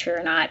might not be true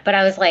or not, but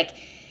I was like,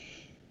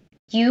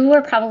 you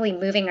were probably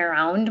moving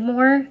around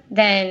more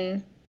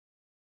than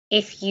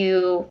if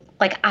you,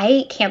 like,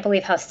 I can't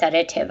believe how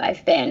sedative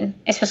I've been,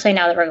 especially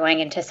now that we're going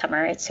into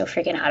summer. It's so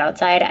freaking hot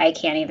outside. I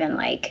can't even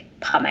like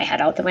pop my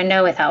head out the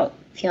window without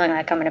feeling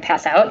like I'm going to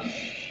pass out.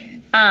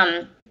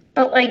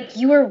 But like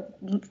you were,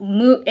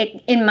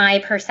 in my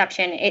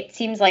perception, it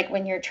seems like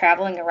when you're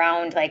traveling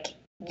around, like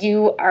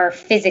you are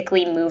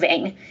physically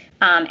moving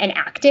and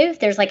active.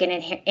 There's like an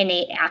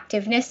innate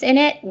activeness in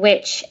it,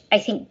 which I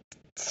think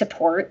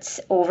supports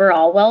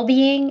overall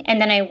well-being.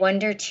 And then I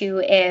wonder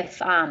too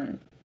if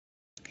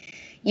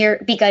you're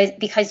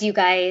because you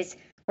guys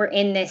were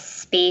in this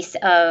space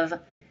of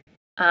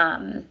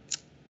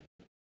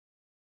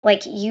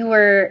like you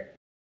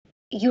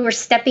were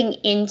stepping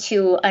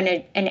into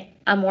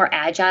a more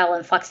agile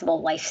and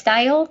flexible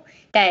lifestyle,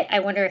 that I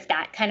wonder if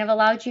that kind of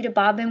allowed you to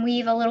bob and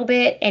weave a little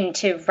bit and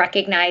to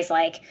recognize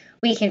like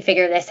we can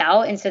figure this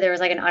out. And so there was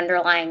like an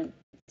underlying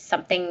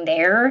something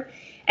there,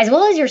 as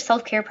well as your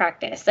self-care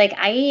practice. Like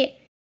I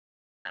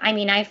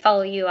mean, I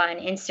follow you on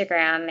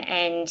Instagram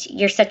and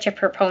you're such a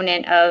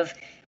proponent of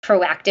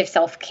proactive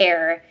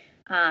self-care.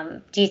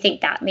 Do you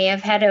think that may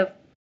have had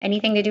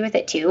anything to do with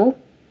it too?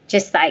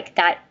 Just like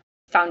that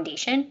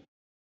foundation?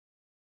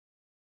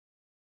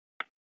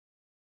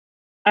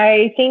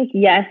 I think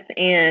yes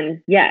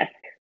and yes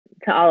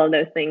to all of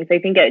those things. I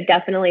think it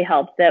definitely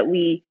helps that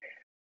we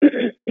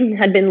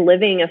had been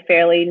living a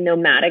fairly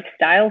nomadic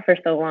style for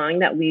so long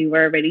that we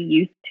were already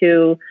used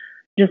to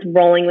just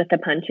rolling with the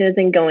punches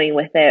and going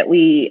with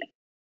it.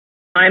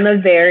 I'm a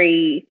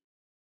very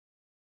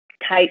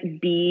type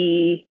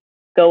B,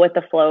 go with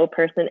the flow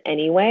person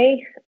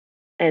anyway.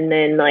 And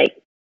then like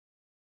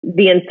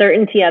the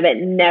uncertainty of it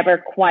never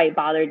quite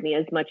bothered me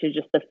as much as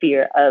just the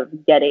fear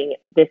of getting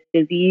this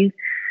disease.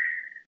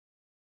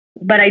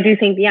 But I do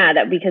think,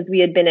 that because we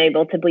had been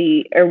able to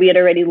we had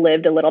already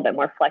lived a little bit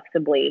more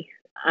flexibly,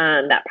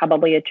 that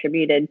probably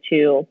attributed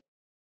to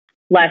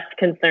less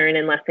concern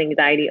and less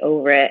anxiety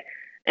over it.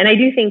 And I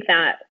do think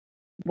that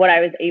what I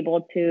was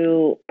able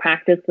to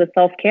practice with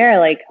self-care,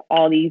 like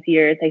all these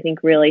years, I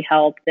think really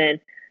helped.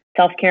 And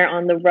self-care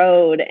on the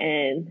road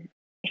and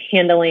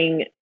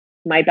handling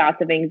my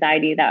bouts of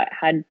anxiety that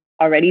had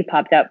already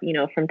popped up,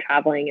 from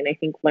traveling. And I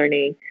think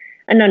learning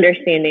and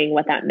understanding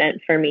what that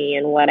meant for me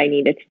and what I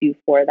needed to do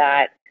for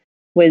that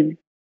was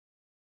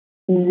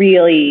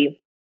really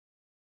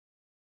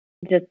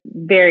just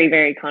very,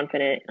 very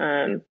confident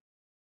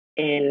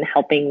in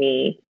helping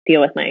me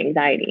deal with my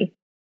anxiety.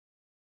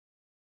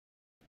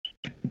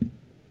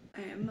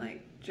 I am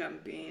like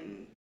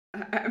jumping.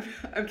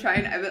 I'm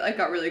trying. I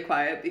got really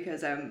quiet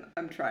because I'm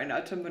trying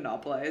not to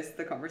monopolize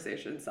the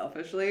conversation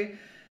selfishly,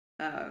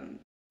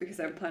 because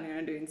I'm planning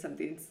on doing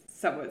something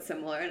somewhat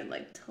similar. And I'm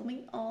like, tell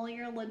me all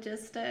your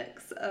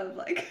logistics of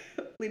like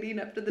leading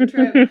up to the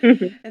trip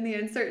and the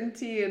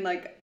uncertainty, and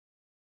like,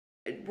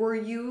 were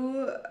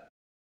you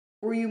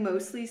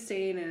mostly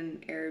staying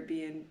in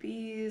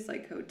Airbnbs,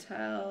 like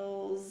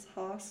hotels,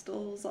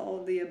 hostels, all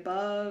of the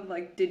above?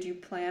 Like, did you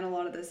plan a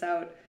lot of this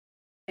out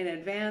in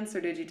advance,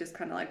 or did you just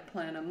kind of like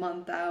plan a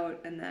month out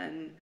and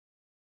then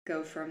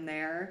go from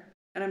there?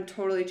 And I'm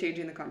totally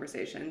changing the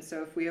conversation,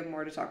 so if we have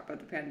more to talk about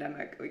the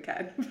pandemic, we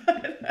can.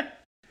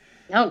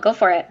 No, go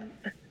for it.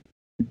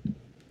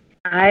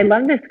 I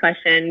love this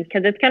question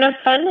because it's kind of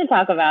fun to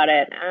talk about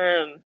it.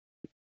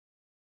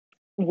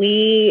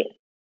 We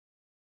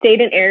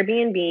stayed in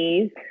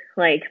Airbnbs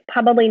like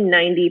probably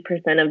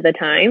 90% of the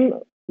time.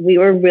 We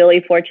were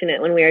really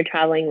fortunate when we were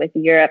traveling with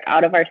Europe.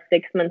 Out of our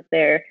 6 months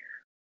there,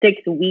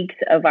 6 weeks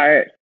of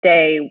our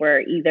stay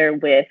were either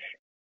with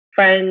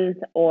friends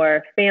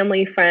or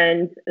family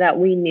friends that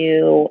we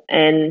knew.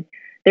 And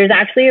there's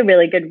actually a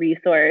really good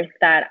resource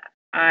that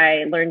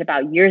I learned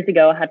about years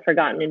ago, had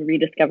forgotten and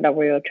rediscovered while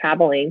we were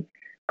traveling,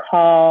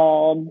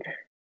 called,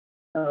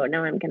 oh,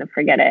 now I'm going to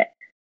forget it,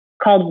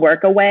 called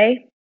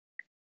Workaway.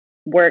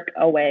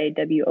 Workaway,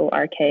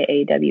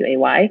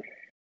 WORKAWAY.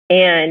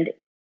 And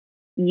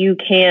you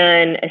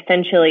can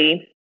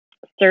essentially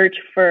search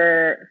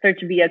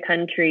via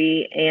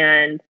country,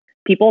 and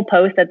people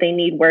post that they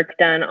need work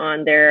done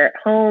on their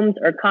homes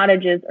or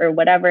cottages or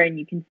whatever, and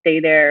you can stay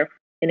there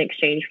in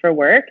exchange for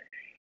work.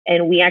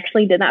 And we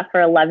actually did that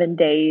for 11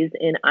 days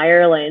in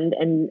Ireland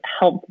and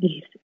helped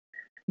these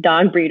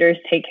dog breeders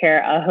take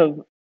care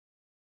of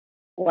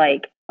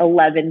like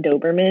 11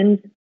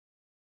 Dobermans,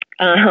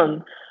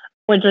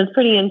 which was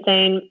pretty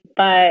insane.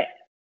 But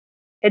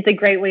it's a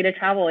great way to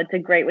travel. It's a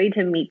great way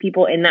to meet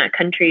people in that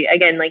country.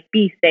 Again, like,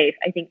 be safe.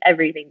 I think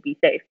everything, be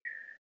safe.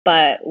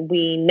 But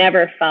we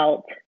never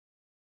felt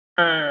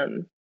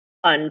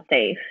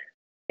unsafe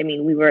I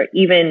mean, we were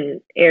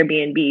even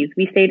Airbnbs.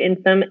 We stayed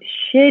in some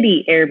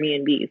shitty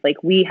Airbnbs.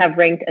 Like we have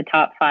ranked a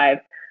top 5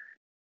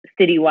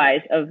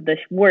 city-wise of the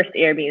worst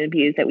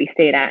Airbnbs that we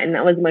stayed at. And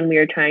that was when we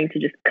were trying to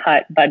just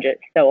cut budget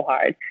so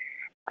hard.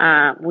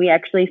 We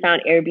actually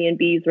found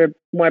Airbnbs were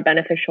more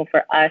beneficial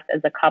for us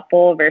as a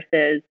couple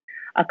versus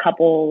a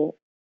couple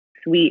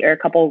suite or a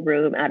couple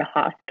room at a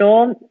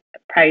hostel.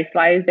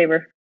 Price-wise, they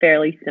were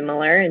fairly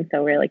similar. And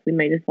so we're like, we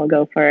might as well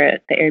go for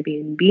the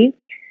Airbnb.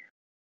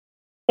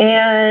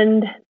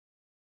 And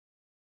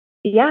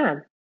yeah,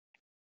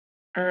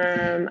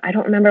 I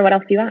don't remember what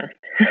else you asked.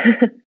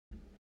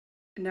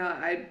 No,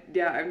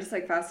 I'm just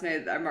like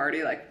fascinated. I'm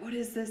already like, what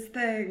is this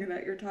thing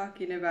that you're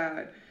talking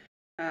about?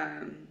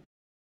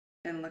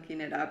 And looking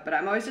it up, but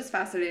I'm always just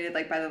fascinated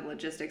like by the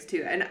logistics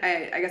too. And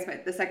I guess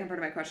the second part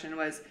of my question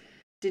was,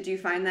 did you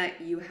find that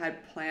you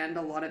had planned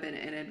a lot of it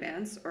in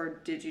advance, or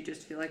did you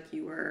just feel like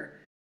you were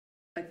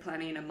like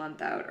planning a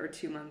month out or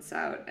 2 months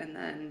out and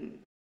then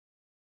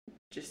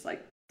just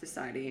like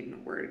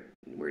deciding where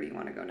do you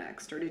want to go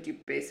next, or did you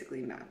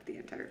basically map the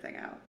entire thing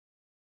out?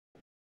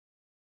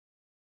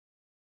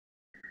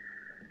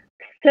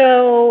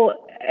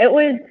 So it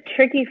was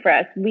tricky for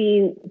us.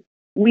 We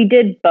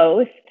did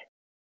both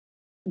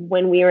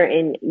when we were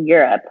in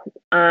Europe.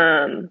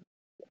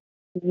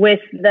 With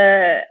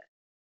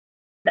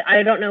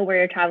I don't know where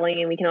you're traveling,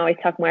 and we can always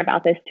talk more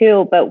about this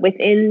too, but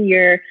within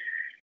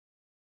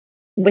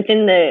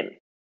the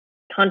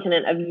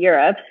continent of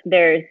Europe,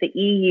 there's the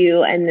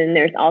EU, and then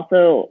there's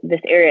also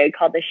this area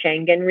called the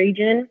Schengen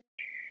region.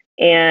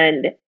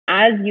 And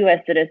as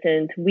US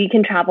citizens, we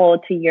can travel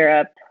to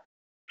Europe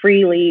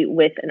freely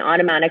with an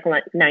automatic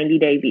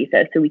 90-day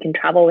visa. So we can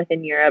travel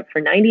within Europe for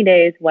 90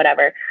 days,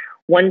 whatever.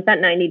 Once that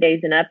 90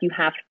 days is up, you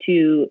have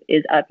to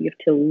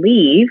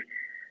leave.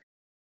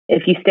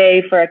 If you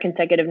stay for a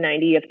consecutive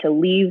 90, you have to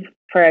leave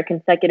for a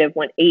consecutive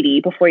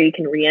 180 before you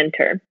can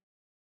re-enter.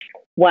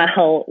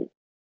 Well,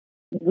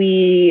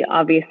 we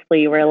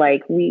obviously were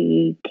like,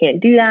 we can't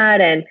do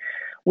that. And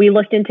we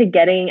looked into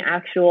getting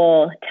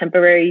actual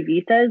temporary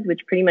visas,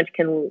 which pretty much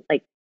can,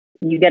 like,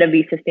 you get a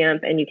visa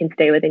stamp and you can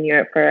stay within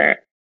Europe for,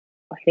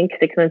 I think,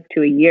 6 months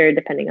to a year,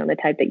 depending on the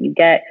type that you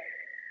get.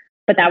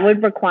 But that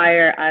would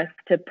require us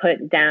to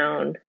put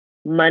down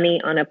money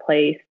on a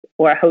place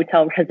or a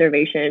hotel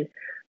reservation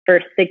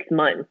for 6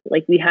 months.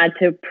 Like, we had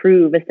to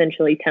prove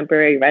essentially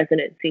temporary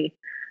residency.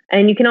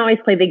 And you can always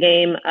play the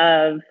game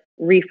of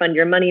refund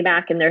your money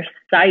back. And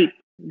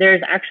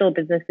there's actual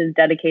businesses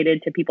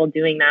dedicated to people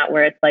doing that,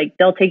 where it's like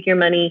they'll take your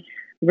money,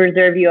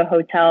 reserve you a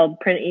hotel,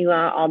 print you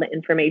out all the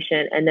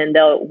information, and then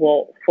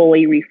will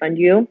fully refund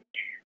you.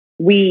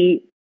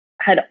 We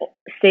had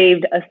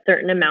saved a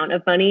certain amount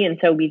of money, and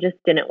so we just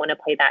didn't want to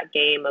play that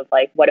game of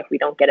like, what if we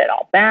don't get it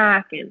all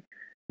back and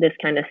this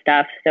kind of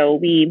stuff.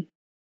 So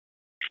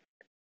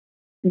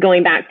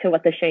going back to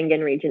what the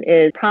Schengen region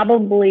is,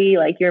 probably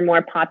like your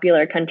more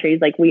popular countries,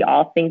 like we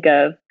all think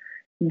of,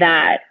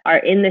 that are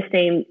in the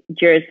same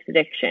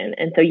jurisdiction.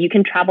 And so you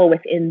can travel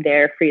within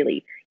there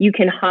freely. You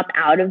can hop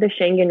out of the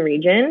Schengen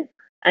region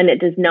and it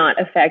does not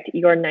affect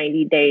your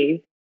 90 days.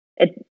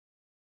 It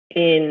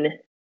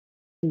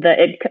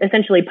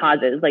essentially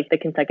pauses like the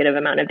consecutive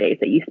amount of days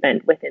that you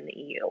spend within the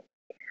EU.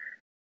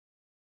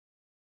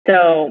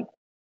 So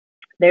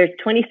there's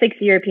 26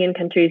 European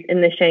countries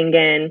in the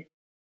Schengen,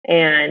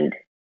 and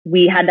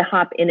we had to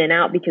hop in and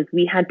out because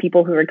we had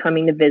people who were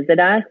coming to visit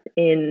us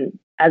in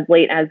as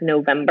late as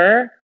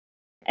November,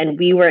 and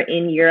we were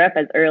in Europe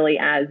as early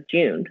as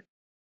June.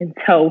 And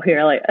so we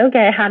were like,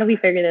 okay, how do we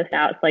figure this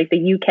out? So like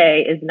the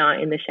UK is not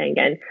in the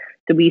Schengen.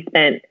 So we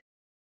spent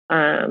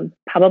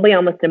probably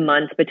almost a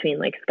month between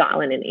like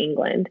Scotland and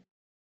England.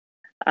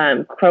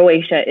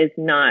 Croatia is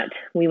not.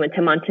 We went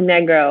to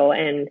Montenegro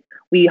and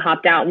we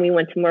hopped out and we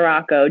went to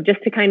Morocco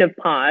just to kind of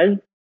pause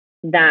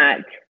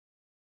that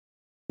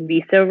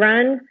visa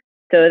run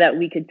so that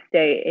we could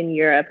stay in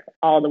Europe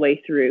all the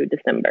way through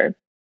December.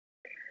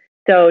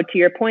 So to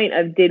your point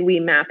of, did we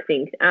map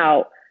things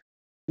out?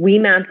 We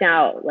mapped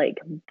out like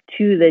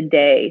to the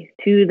day,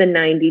 to the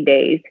 90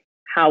 days,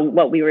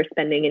 what we were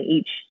spending in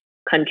each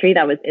country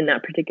that was in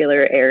that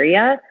particular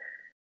area.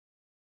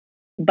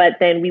 But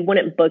then we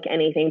wouldn't book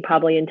anything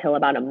probably until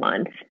about a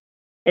month.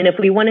 And if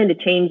we wanted to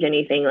change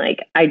anything,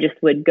 like I just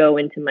would go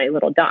into my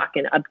little doc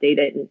and update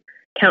it and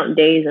count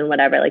days and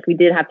whatever. Like we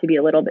did have to be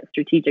a little bit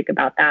strategic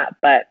about that.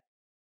 But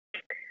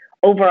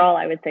overall,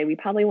 I would say we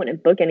probably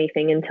wouldn't book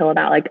anything until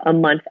about like a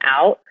month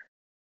out,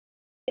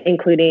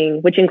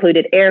 which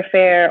included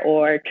airfare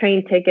or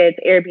train tickets,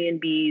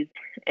 Airbnbs.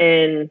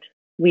 And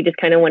we just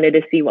kind of wanted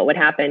to see what would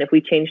happen if we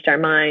changed our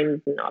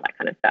minds and all that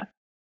kind of stuff.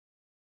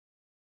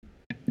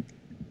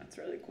 That's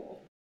really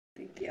cool.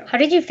 Thank you. How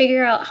did you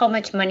figure out how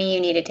much money you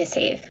needed to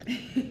save?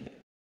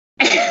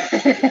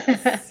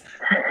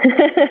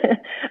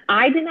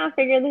 I did not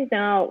figure this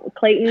out.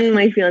 Clayton,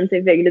 my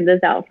fiance, figured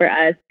this out for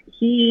us.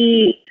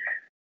 He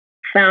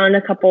found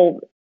a couple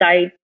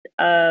sites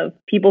of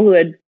people who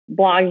had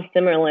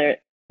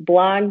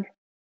blogged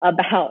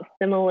about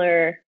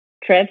similar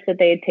trips that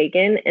they had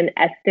taken and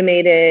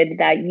estimated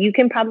that you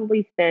can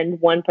probably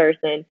one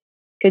person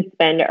could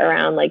spend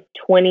around like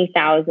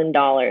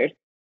 $20,000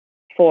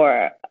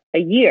 for a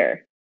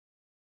year,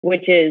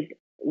 which is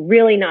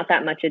really not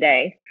that much a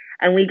day.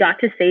 And we got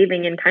to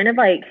saving and kind of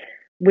like,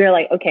 we were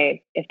like,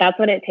 okay, if that's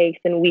what it takes,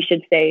 then we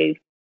should save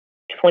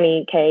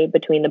 $20K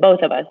between the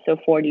both of us. So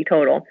 40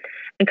 total.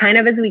 And kind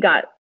of as we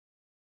got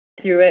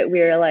through it, we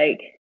were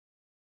like,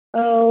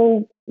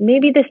 oh,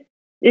 maybe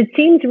it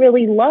seems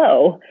really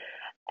low.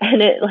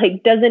 And it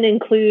like doesn't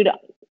include,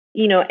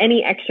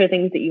 any extra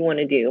things that you want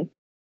to do.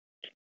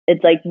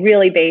 It's like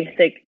really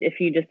basic. If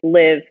you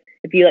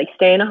like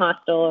stay in a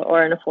hostel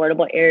or an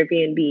affordable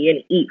Airbnb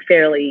and eat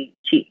fairly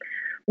cheap,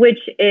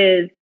 which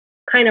is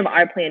kind of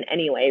our plan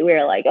anyway. We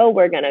were like, oh,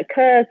 we're going to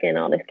cook and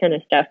all this kind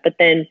of stuff. But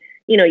then,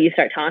 you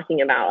start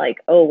talking about like,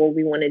 oh, well,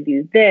 we want to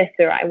do this,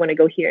 or I want to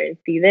go here and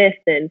see this.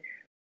 And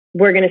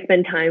we're going to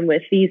spend time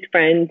with these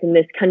friends in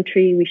this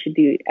country. We should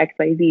do X,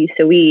 Y, Z.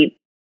 So we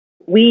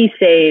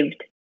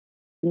saved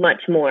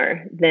much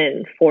more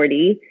than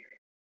 40,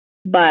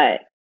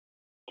 but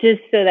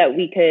just so that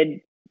we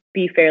could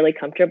be fairly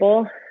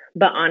comfortable.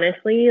 But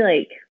honestly,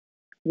 like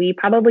we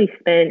probably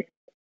spent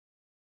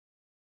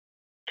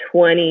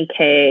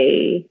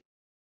 $20K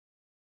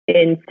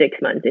in 6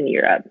 months in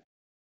Europe,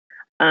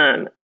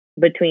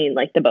 between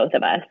like the both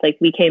of us. Like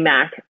we came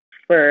back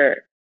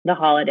for the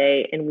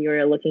holiday and we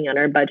were looking at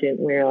our budget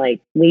and we were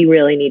like, we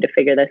really need to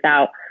figure this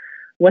out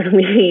when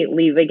we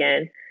leave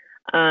again.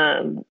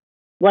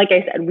 Like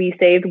I said, we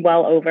saved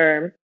well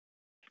over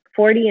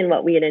 40 in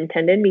what we had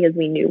intended because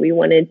we knew we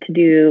wanted to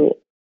do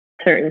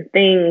certain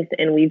things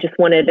and we just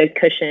wanted a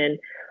cushion.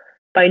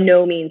 By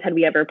no means had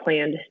we ever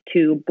planned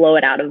to blow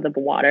it out of the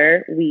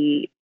water.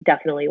 We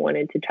definitely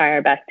wanted to try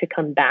our best to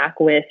come back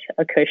with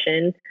a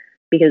cushion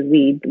because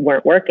we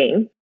weren't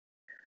working.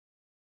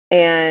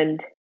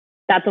 And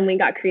that's when we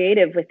got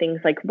creative with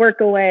things like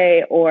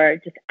Workaway or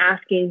just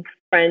asking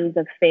friends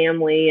of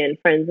family and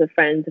friends of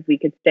friends if we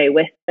could stay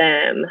with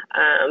them.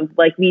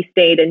 Like we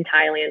stayed in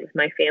Thailand with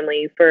my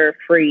family for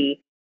free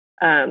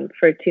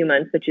for 2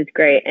 months, which is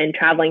great. And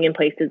traveling in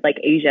places like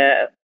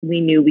Asia,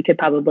 we knew we could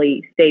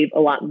probably save a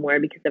lot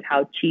more because of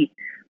how cheap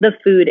the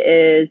food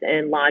is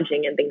and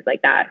lodging and things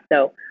like that.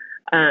 So,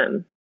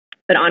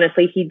 but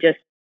honestly,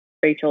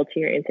 Rachel, to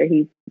your answer,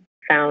 he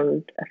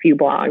found a few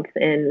blogs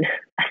and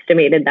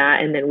estimated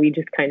that. And then we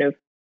just kind of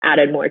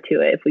added more to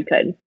it if we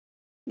could.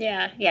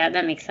 Yeah,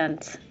 that makes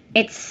sense.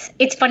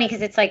 It's funny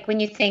because it's like when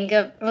you think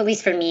of, or at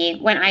least for me,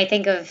 when I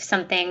think of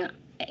something,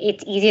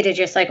 it's easy to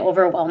just like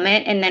overwhelm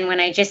it. And then when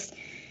I just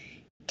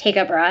take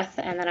a breath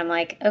and then I'm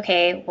like,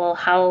 okay, well,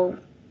 how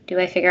do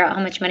I figure out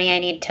how much money I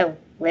need to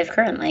live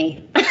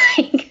currently?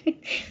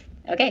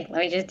 Okay, let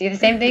me just do the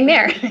same thing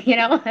there.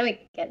 Let me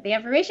get the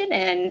information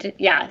and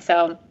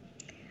so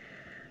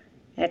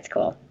that's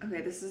cool.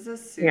 Okay, this is a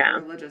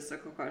super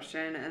logistical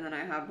question, and then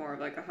I have more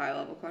of like a high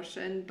level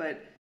question,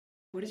 but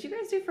what did you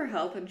guys do for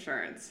health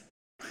insurance?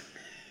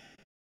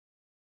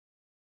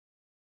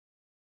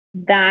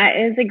 That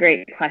is a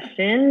great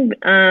question.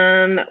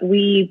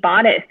 We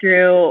bought it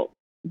through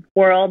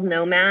World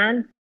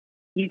Nomad.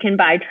 You can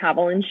buy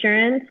travel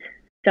insurance.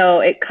 So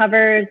it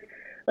covers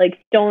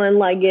like stolen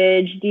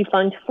luggage,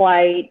 defunct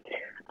flight,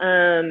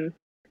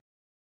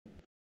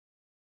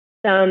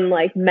 some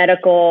like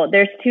medical.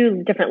 There's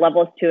 2 different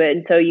levels to it.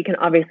 And so you can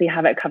obviously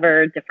have it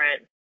cover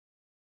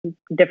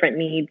different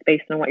needs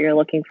based on what you're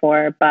looking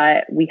for.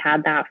 But we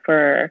had that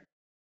for,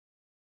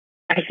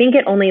 I think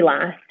it only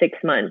lasts 6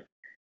 months.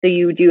 So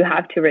you do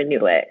have to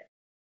renew it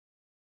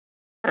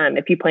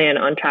if you plan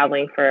on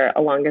traveling for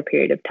a longer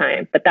period of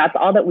time. But that's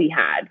all that we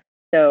had.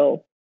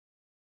 So,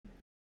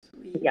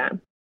 yeah.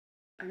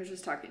 I was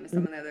just talking to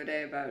someone the other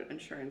day about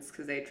insurance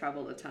because they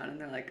traveled a ton and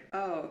they're like,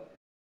 oh,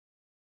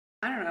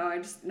 I don't know, I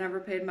just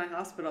never paid my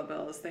hospital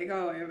bills. They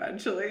go away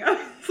eventually. I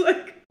was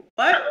like,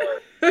 what?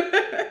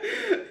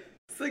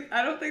 It's like,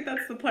 I don't think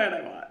that's the plan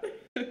I want.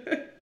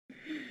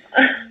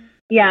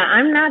 Yeah,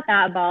 I'm not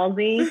that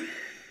ballsy.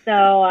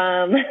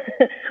 So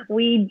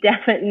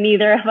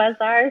neither of us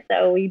are.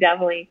 So we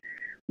definitely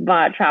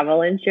bought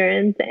travel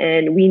insurance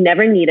and we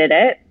never needed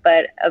it.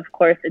 But of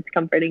course, it's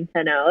comforting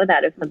to know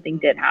that if something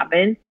did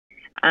happen,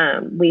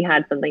 we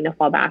had something to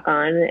fall back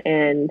on.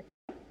 And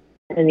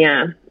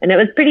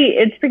it's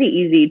pretty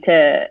easy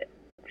to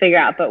figure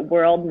out. But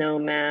World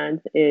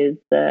Nomads is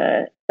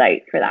the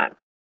site for that.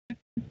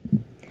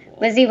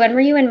 Lizzie, when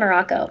were you in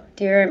Morocco?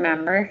 Do you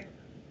remember?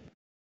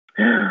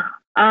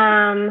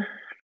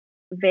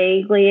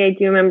 Vaguely, I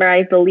do remember.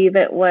 I believe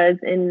it was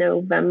in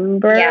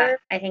November. Yeah,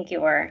 I think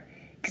you were.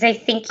 Because I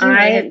think you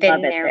may have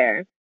been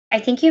there. I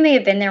think you may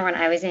have been there when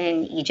I was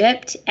in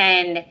Egypt,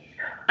 and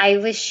I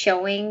was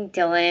showing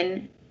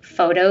Dylan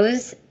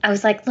photos. I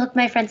was like, look,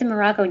 my friend's in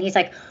Morocco. And he's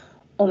like,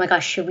 oh my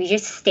gosh, should we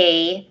just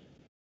stay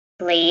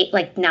late,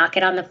 like not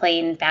get on the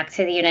plane back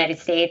to the United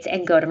States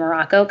and go to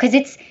Morocco?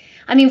 Because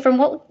from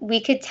what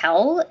we could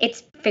tell,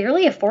 it's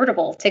fairly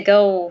affordable to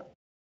go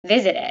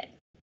visit it.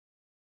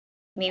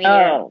 Maybe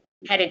you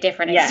had a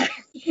different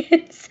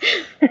experience.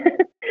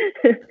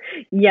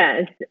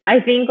 Yes. I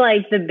think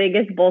like the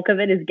biggest bulk of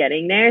it is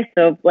getting there.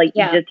 So like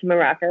Egypt to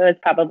Morocco is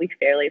probably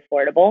fairly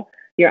affordable.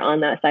 You're on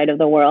that side of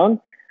the world.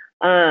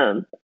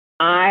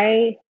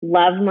 I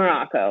love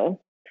Morocco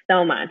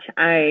so much.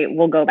 I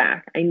will go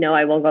back. I know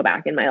I will go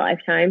back in my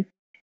lifetime.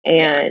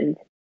 And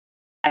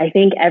I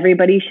think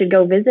everybody should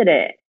go visit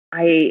it.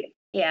 I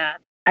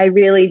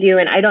really do.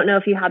 And I don't know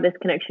if you have this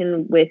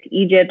connection with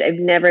Egypt. I've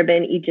never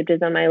been. Egypt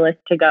is on my list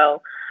to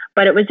go.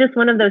 But it was just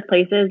one of those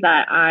places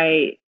that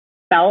I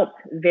felt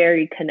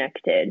very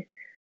connected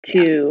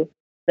to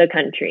the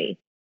country.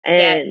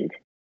 And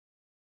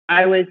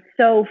I was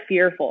so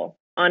fearful,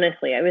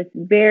 honestly. I was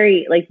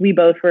very, like, we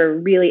both were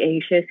really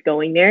anxious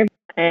going there.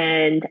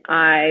 And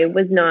I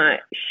was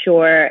not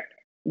sure,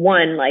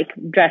 one, like,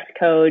 dress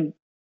code.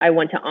 I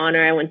want to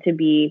honor, I want to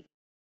be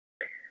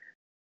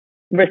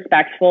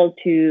respectful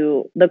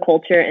to the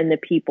culture and the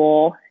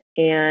people.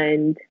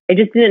 And I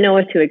just didn't know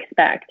what to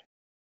expect.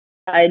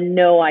 I had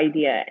no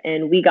idea.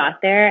 And we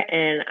got there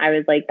and I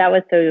was like, that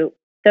was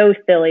so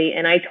silly.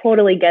 And I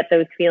totally get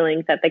those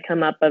feelings that they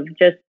come up of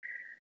just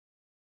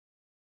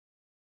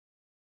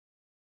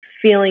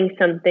feeling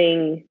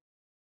something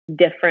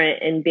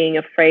different and being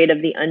afraid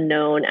of the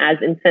unknown, as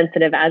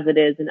insensitive as it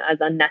is and as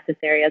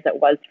unnecessary as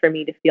it was for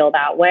me to feel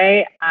that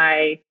way.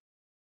 I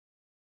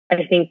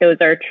think those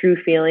are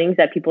true feelings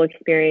that people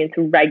experience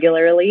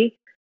regularly.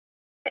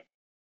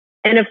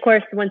 And of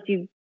course, once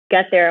you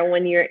get there,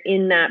 when you're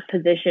in that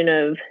position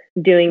of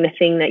doing the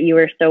thing that you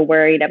were so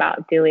worried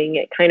about doing,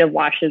 it kind of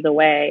washes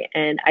away.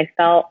 And I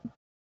felt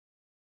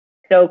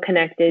so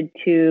connected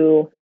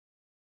to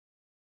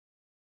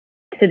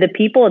the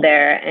people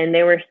there, and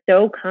they were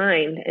so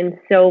kind and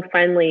so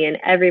friendly, and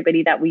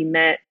everybody that we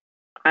met,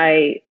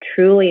 I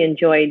truly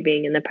enjoyed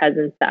being in the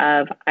presence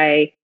of.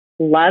 I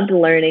loved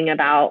learning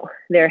about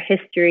their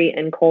history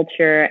and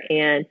culture,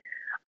 and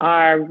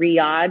our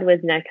riad was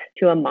next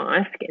to a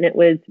mosque, and it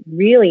was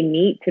really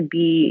neat to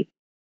be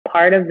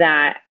part of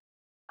that,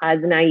 as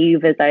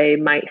naive as I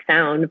might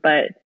sound,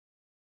 but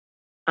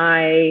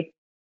I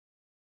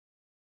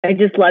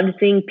just loved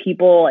seeing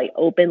people like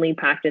openly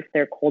practice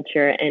their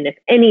culture. And if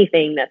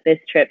anything that this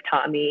trip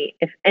taught me,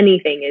 if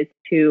anything, is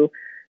to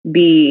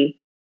be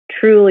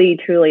truly,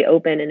 truly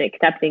open and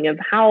accepting of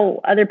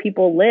how other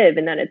people live,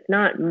 and that it's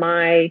not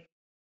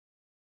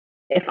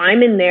if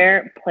I'm in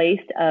their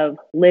place of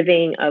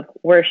living, of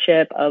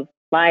worship, of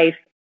life,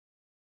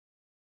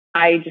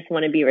 I just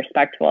want to be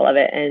respectful of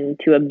it and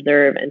to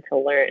observe and to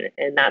learn.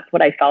 And that's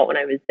what I felt when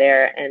I was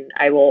there. And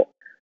I will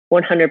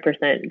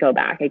 100% go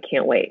back. I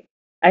can't wait.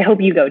 I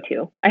hope you go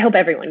too. I hope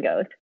everyone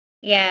goes.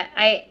 Yeah,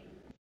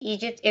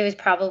 Egypt, it was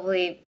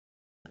probably,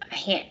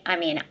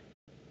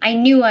 I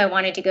knew I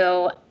wanted to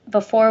go.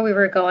 Before we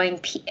were going,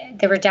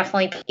 there were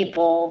definitely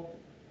people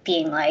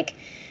being like,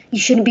 you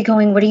shouldn't be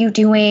going, what are you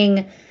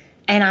doing?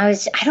 And I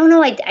don't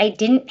know, I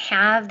didn't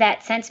have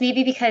that sense,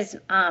 maybe because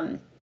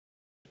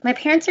my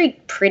parents are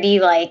pretty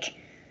like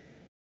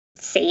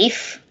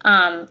safe.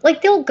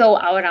 Like they'll go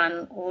out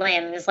on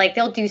limbs, like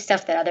they'll do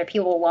stuff that other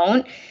people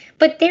won't,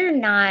 but they're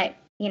not,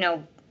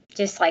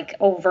 just like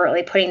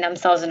overtly putting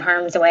themselves in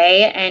harm's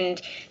way. And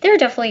there are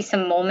definitely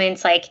some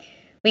moments, like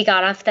we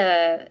got off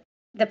the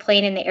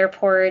plane in the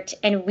airport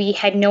and we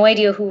had no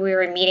idea who we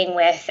were meeting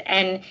with,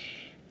 and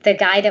the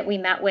guy that we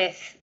met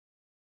with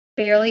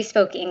barely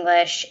spoke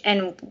English,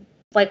 and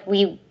like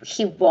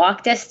he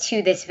walked us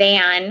to this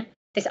van,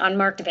 this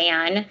unmarked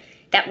van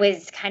that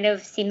was kind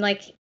of seemed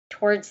like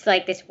towards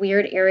like this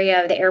weird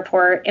area of the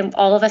airport, and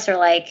all of us are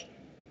like,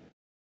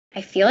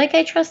 I feel like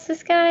I trust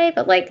this guy,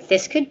 but like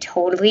this could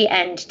totally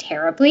end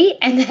terribly.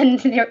 And then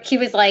he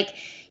was like,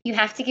 you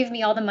have to give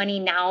me all the money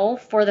now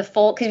for the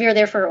full, because we were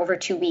there for over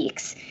 2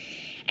 weeks.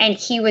 And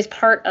he was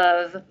part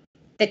of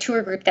the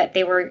tour group that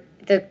they were,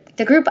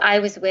 the group I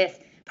was with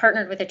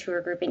partnered with a tour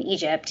group in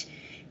Egypt,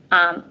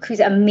 who's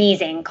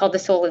amazing, called the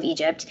Soul of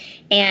Egypt.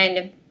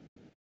 And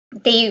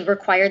they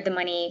required the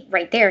money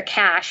right there,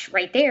 cash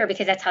right there,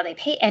 because that's how they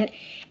pay. And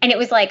it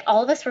was like,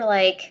 all of us were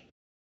like,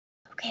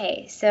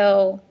 okay,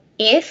 so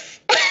if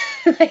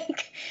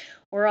like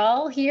we're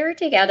all here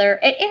together,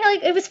 and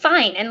like it was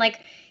fine. And like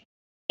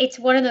it's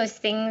one of those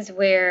things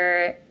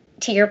where,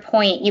 to your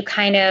point, we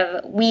kind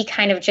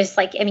of just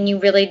like, you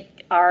really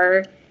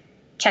are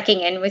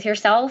checking in with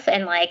yourself,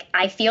 and like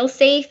I feel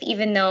safe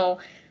even though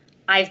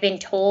I've been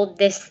told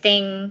this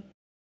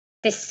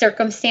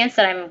circumstance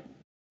that I'm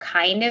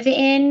kind of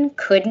in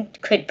could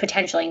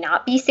potentially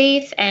not be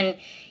safe. And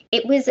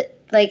it was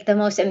like the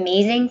most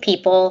amazing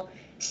people,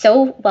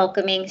 so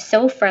welcoming,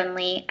 so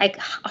friendly. I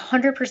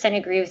 100%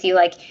 agree with you.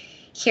 Like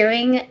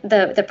hearing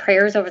the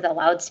prayers over the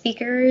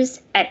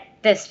loudspeakers at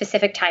the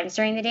specific times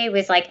during the day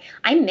was like,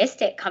 I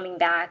missed it coming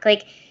back.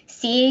 Like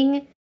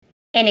seeing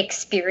and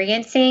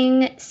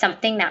experiencing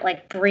something that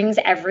like brings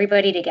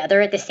everybody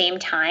together at the same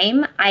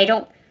time.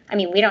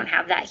 We don't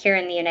have that here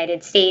in the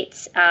United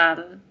States.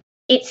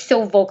 It's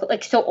so vocal,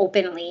 like so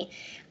openly.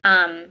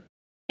 And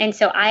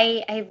so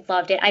I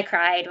loved it. I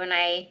cried when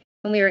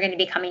we were going to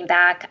be coming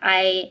back.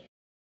 I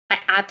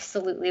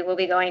absolutely will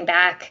be going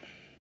back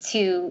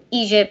to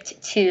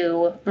Egypt,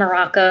 to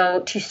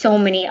Morocco, to so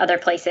many other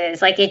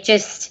places. Like it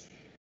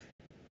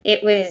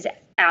was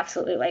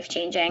absolutely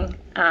life-changing.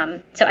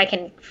 So I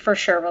can for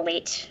sure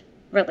relate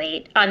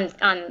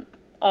on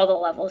all the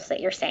levels that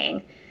you're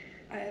saying.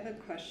 I have a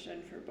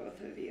question for both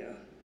of you.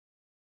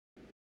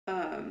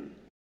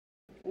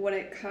 When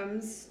it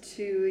comes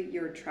to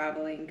your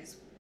traveling, because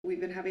we've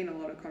been having a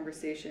lot of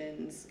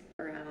conversations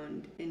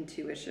around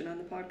intuition on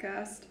the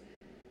podcast,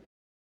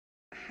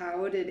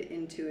 how did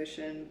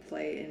intuition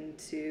play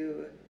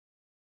into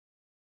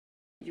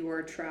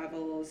your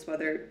travels,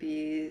 whether it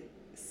be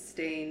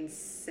staying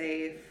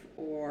safe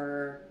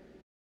or,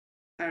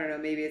 I don't know,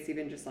 maybe it's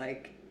even just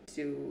like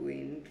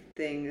doing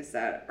things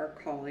that are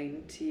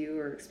calling to you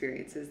or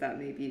experiences that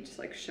maybe just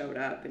like showed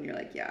up and you're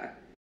like, yeah,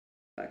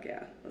 fuck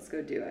yeah, let's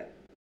go do it.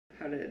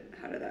 How did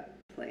that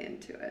play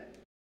into it?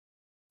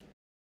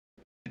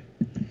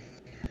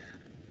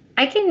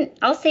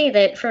 I'll say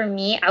that for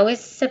me, I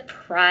was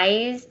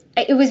surprised.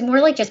 It was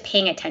more like just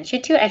paying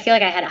attention to it. I feel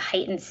like I had a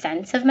heightened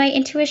sense of my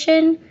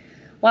intuition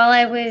while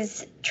I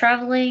was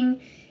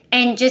traveling.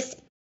 And just,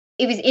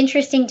 it was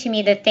interesting to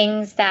me the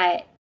things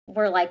that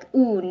were like,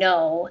 ooh,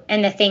 no.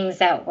 And the things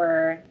that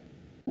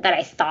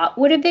I thought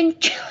would have been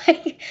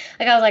like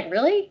I was like,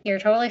 really? You're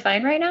totally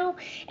fine right now?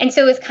 And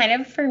so it was kind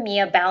of, for me,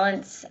 a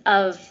balance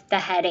of the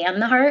head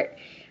and the heart.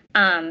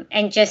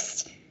 And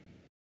just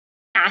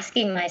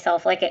asking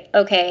myself, like,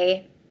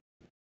 okay,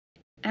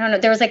 I don't know,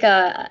 there was like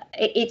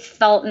it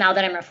felt, now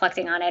that I'm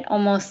reflecting on it,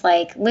 almost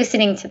like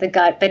listening to the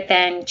gut, but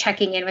then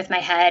checking in with my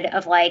head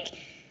of like,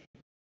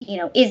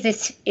 is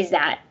this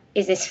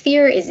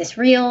fear? Is this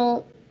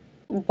real?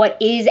 What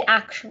is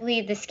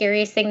actually the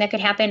scariest thing that could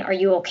happen? Are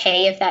you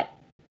okay if that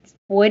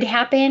would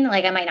happen?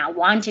 Like, I might not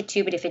want it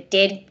to, but if it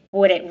did,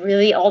 would it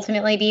really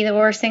ultimately be the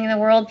worst thing in the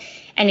world?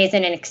 And is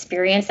it an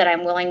experience that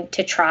I'm willing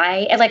to try?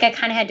 And like, I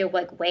kind of had to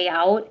like weigh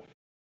out.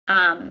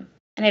 And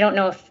I don't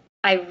know if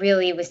I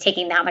really was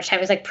taking that much time.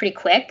 It was like pretty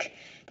quick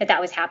that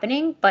was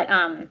happening. But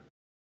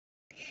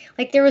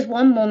like there was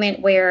one moment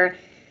where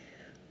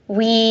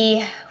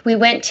we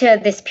went to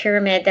this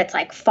pyramid that's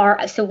like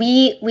far. So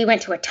we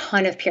went to a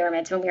ton of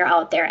pyramids when we were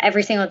out there.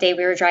 Every single day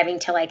we were driving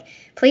to like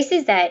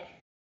places that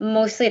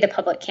mostly the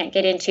public can't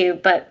get into,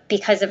 but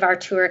because of our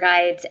tour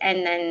guides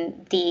and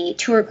then the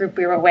tour group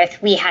we were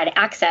with, we had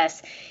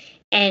access.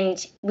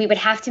 And we would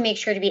have to make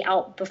sure to be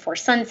out before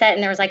sunset.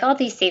 And there was like all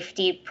these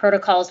safety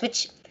protocols,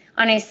 which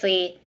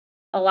honestly,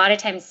 a lot of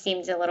times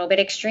seems a little bit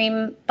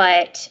extreme,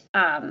 but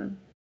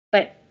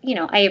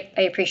I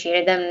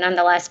appreciated them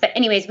nonetheless. But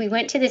anyways, we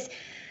went to this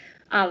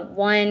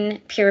one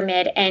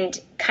pyramid, and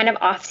kind of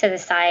off to the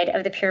side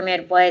of the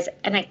pyramid was,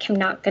 and I'm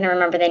not going to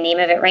remember the name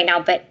of it right now,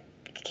 but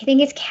I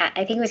think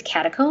it was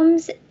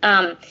catacombs.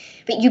 But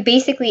you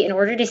basically, in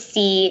order to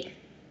see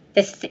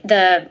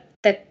the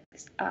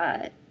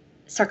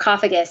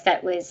sarcophagus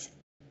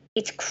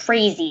it's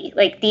crazy.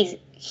 Like these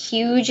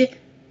huge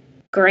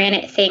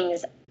granite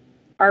things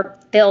are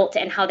built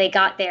and how they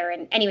got there.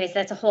 And anyways,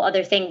 that's a whole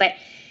other thing. But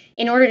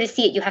in order to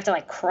see it, you have to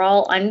like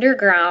crawl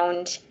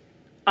underground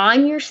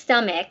on your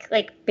stomach,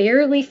 like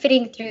barely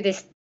fitting through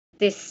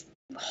this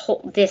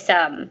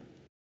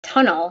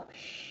tunnel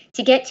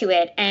to get to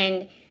it.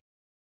 And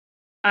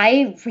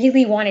I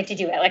really wanted to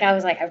do it. Like I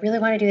was like, I really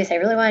want to do this. I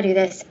really want to do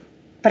this.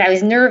 But I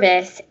was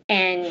nervous,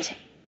 and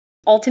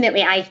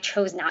ultimately I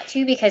chose not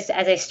to, because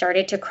as I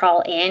started to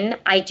crawl in,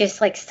 I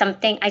just like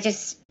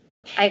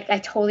I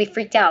totally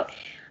freaked out.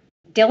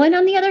 Dylan,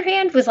 on the other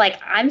hand, was like,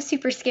 I'm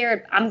super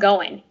scared, I'm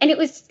going. And it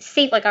was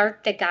safe.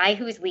 Like the guy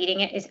who was leading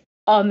it is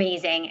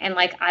amazing. And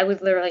like, I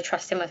would literally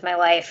trust him with my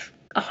life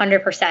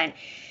 100%.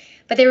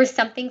 But there was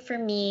something for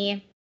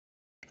me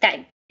that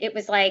it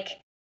was like,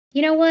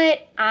 you know what?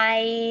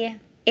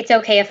 It's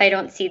okay if I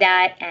don't see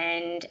that,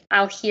 and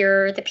I'll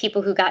hear the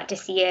people who got to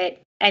see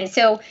it. And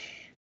so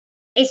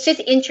it's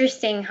just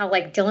interesting how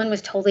like Dylan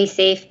was totally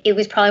safe. It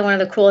was probably one of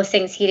the coolest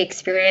things he'd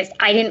experienced.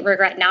 I didn't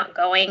regret not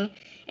going.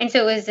 And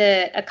so it was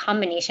a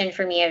combination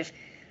for me of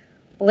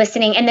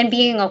listening and then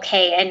being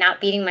okay and not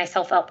beating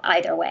myself up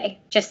either way.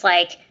 Just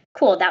like,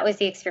 cool, that was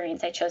the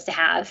experience I chose to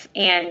have,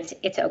 and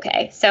it's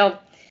okay. So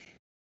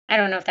I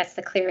don't know if that's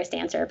the clearest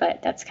answer,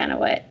 but that's kind of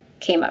what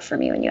came up for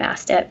me when you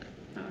asked it.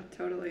 Oh,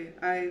 totally.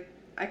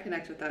 I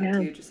connect with that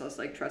too. Just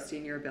also like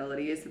trusting your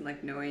abilities and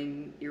like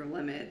knowing your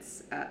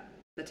limits at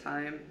the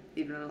time,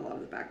 even on a lot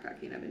of the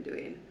backpacking I've been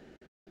doing.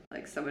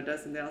 Like someone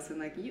does something else and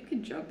like, you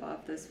can jump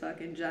off this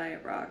fucking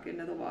giant rock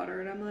into the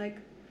water, and I'm like,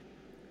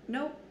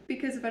 nope,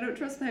 because if I don't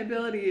trust my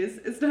abilities,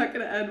 it's not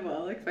gonna end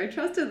well. Like if I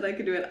trusted that I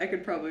could do it, I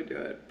could probably do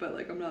it, but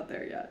like I'm not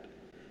there yet.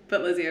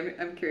 But Lizzie,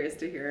 I'm curious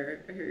to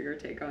hear your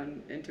take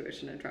on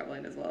intuition and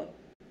traveling as well.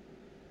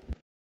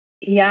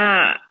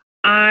 Yeah,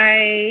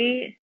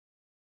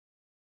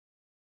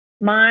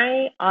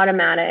 my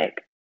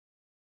automatic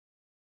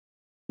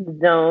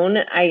zone,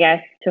 I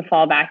guess, to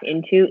fall back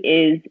into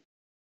is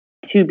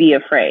to be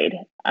afraid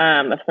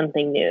of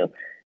something new.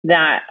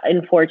 That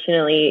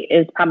unfortunately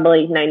is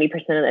probably 90%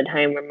 of the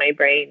time where my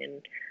brain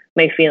and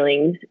my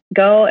feelings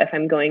go if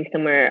I'm going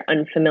somewhere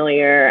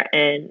unfamiliar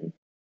and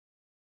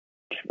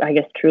I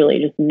guess, truly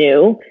just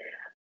new.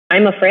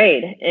 I'm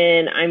afraid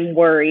and I'm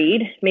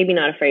worried, maybe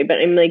not afraid, but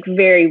I'm like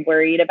very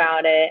worried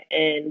about it.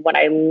 And what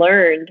I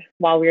learned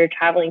while we were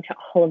traveling to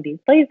all of these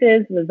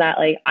places was that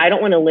like, I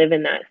don't want to live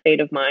in that state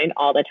of mind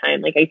all the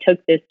time. Like I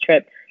took this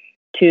trip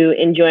to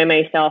enjoy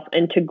myself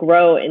and to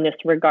grow in this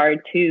regard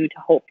too, to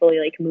hopefully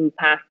like move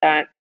past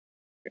that.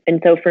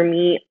 And so for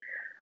me,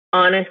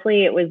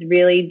 honestly, it was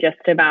really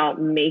just about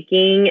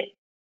making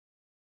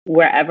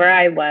wherever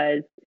I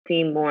was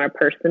seem more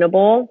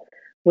personable,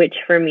 which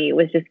for me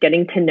was just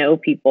getting to know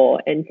people.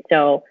 And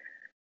so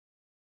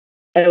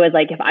it was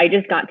like, if I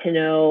just got to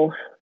know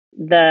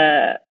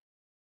the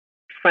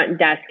front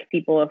desk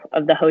people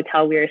of the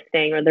hotel we were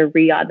staying or the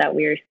riad that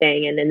we were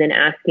staying in, and then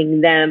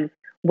asking them,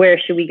 where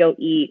should we go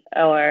eat,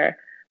 or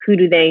who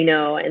do they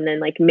know? And then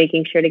like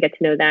making sure to get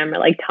to know them, or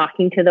like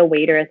talking to the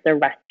waiter at the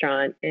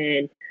restaurant,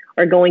 and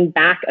or going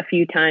back a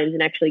few times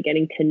and actually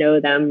getting to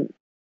know them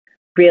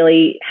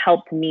really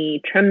helped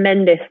me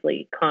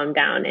tremendously calm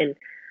down. And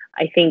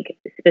I think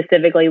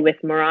specifically with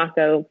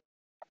Morocco,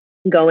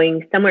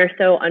 going somewhere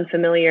so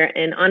unfamiliar,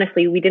 and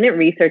honestly, we didn't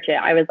research it.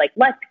 I was like,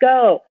 let's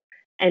go.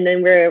 And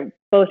then we're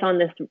both on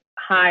this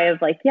high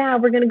of like, yeah,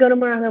 we're going to go to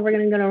Morocco. We're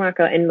going to go to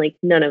Morocco. And like,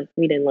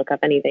 we didn't look up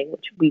anything,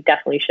 which we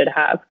definitely should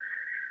have,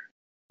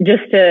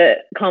 just to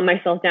calm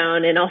myself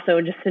down and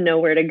also just to know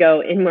where to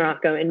go in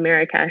Morocco, in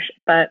Marrakesh.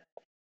 But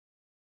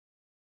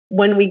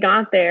when we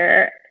got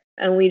there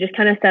and we just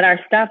kind of set our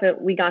stuff,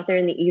 we got there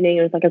in the evening.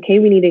 It was like, okay,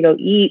 we need to go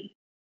eat.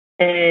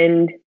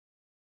 And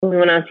we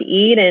went out to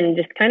eat and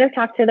just kind of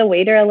talked to the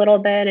waiter a little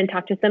bit and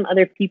talked to some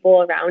other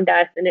people around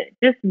us. And it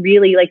just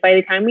really, like, by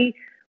the time we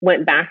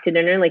went back to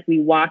dinner, like we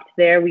walked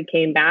there, we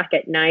came back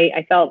at night,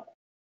 I felt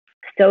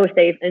so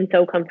safe and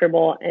so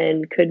comfortable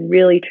and could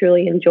really,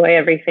 truly enjoy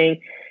everything.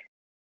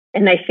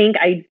 And I think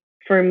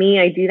for me,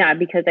 I do that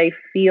because I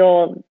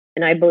feel,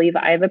 and I believe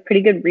I have a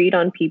pretty good read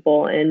on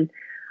people, and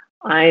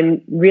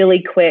I'm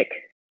really quick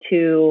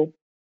to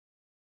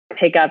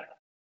pick up,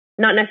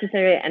 not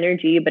necessarily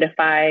energy, but if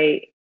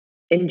I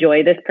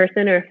enjoy this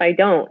person or if I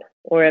don't,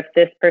 or if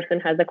this person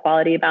has a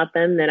quality about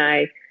them that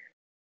I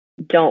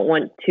don't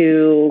want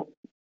to,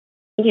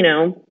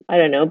 I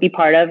don't know, be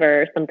part of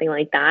or something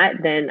like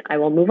that, then I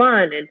will move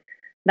on and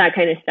that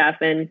kind of stuff.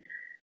 And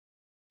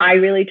I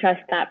really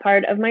trust that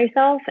part of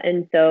myself.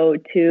 And so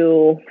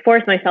to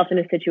force myself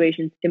into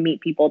situations to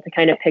meet people, to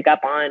kind of pick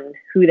up on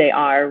who they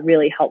are,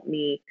 really helped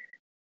me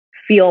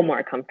feel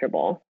more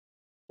comfortable.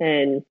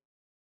 And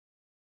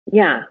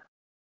yeah,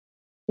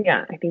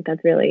 I think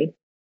that's really,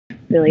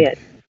 really it.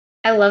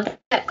 I love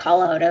that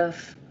call out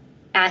of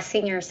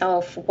asking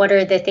yourself, what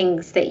are the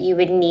things that you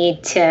would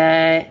need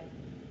to,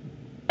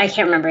 I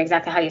can't remember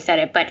exactly how you said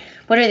it, but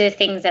what are the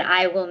things that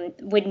I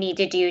would need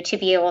to do to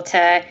be able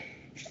to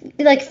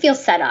like feel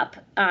set up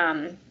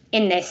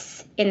in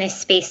this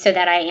space so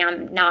that I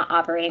am not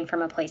operating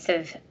from a place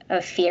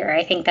of fear.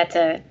 I think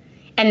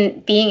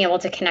and being able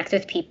to connect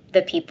with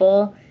the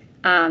people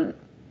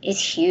is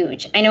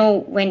huge. I know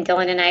when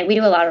Dylan and we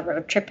do a lot of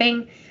road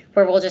tripping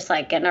where we'll just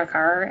like get in our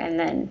car and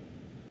then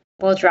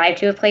we'll drive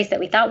to a place that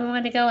we thought we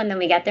wanted to go, and then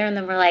we get there and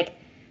then we're like,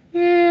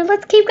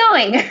 let's keep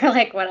going or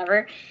like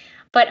whatever.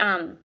 But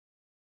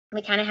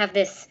we kind of have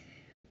this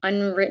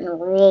unwritten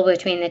rule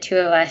between the two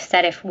of us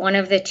that if one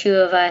of the two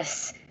of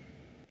us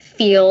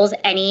feels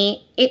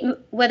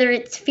whether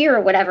it's fear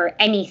or whatever,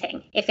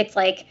 anything, if it's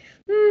like,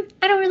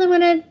 I don't really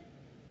want to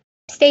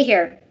stay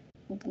here,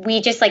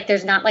 we just like,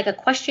 there's not like a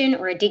question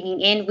or a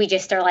digging in. We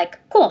just are like,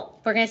 cool,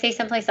 we're going to stay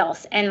someplace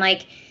else. And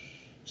like,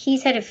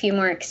 he's had a few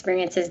more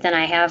experiences than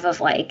I have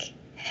of like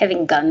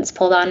having guns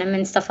pulled on him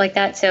and stuff like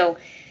that. So,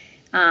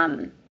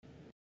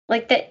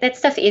 like that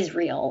stuff is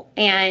real.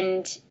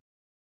 And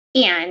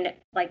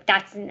like,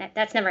 that's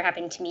never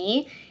happened to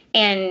me.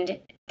 And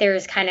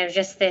there's kind of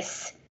just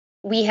this,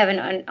 we have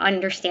an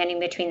understanding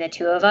between the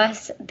two of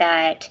us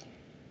that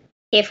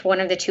if one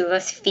of the two of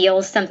us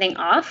feels something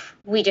off,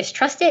 we just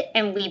trust it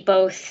and we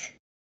both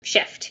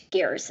shift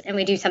gears and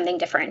we do something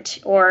different.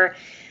 Or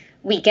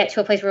we get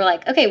to a place where we're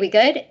like, okay, we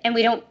good? And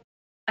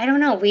I don't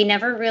know, we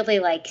never really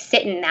like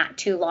sit in that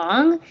too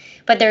long,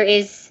 but there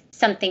is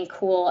something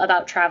cool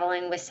about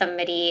traveling with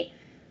somebody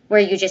where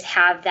you just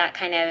have that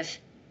kind of,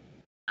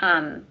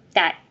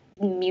 that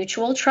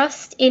mutual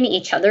trust in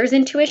each other's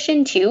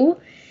intuition too.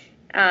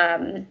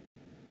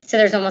 So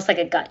there's almost like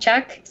a gut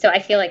check. So I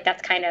feel like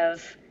that's kind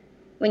of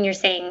when you're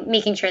saying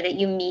making sure that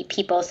you meet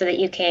people so that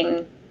you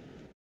can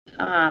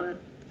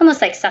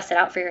almost like suss it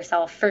out for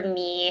yourself. For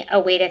me, a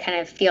way to kind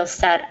of feel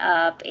set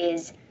up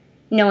is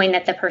knowing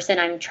that the person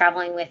I'm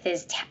traveling with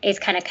is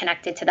kind of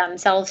connected to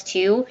themselves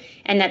too,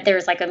 and that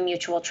there's like a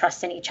mutual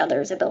trust in each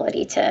other's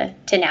ability to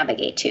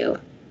navigate too.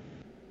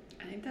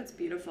 I think that's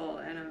beautiful,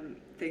 and I'm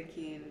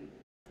thinking,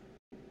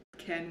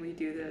 can we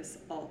do this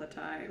all the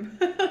time?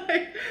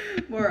 Like,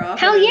 more often?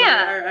 Hell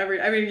yeah!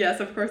 I mean, yes,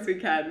 of course we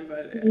can,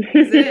 but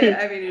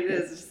it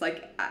is just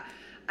like,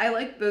 I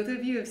like both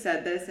of you have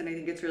said this, and I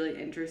think it's really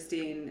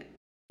interesting.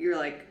 You're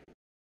like,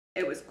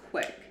 it was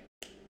quick.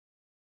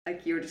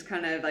 Like, you were just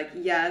kind of like,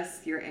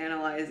 yes, you're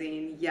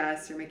analyzing.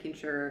 Yes, you're making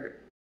sure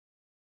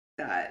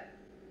that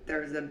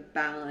there's a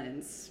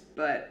balance,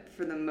 but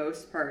for the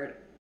most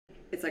part,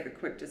 it's like a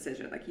quick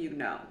decision, like,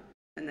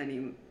 and then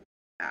you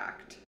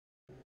act.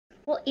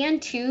 Well,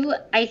 and too,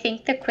 I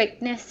think the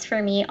quickness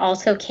for me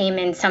also came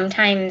in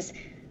sometimes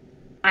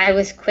I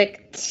was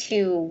quick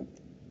to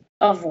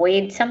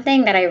avoid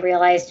something that I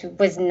realized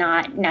was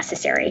not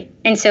necessary.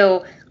 And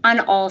so on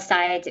all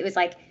sides, it was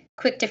like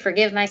quick to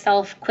forgive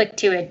myself, quick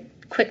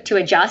to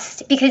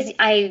adjust, because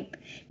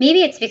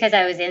maybe it's because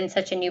I was in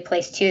such a new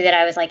place too, that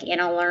I was like in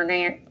a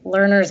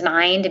learner's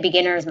mind, a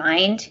beginner's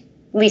mind.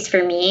 At least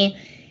for me,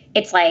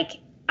 it's like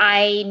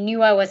I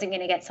knew I wasn't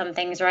going to get some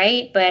things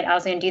right, but I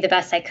was going to do the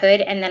best I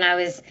could. And then I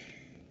was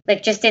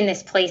like just in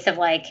this place of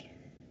like,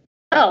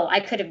 oh, I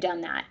could have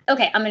done that.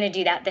 Okay, I'm going to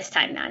do that this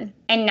time then,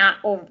 and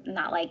not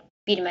like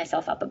beating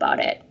myself up about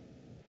it,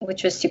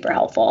 which was super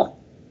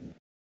helpful.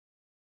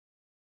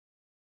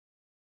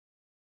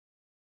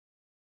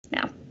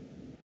 Yeah.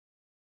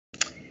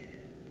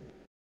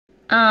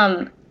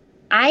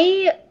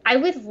 I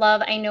would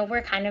love, I know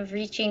we're kind of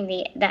reaching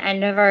the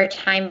end of our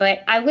time, but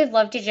I would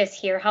love to just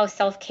hear how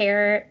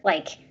self-care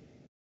like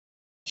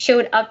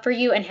showed up for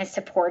you and has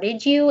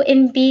supported you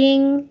in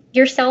being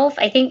yourself.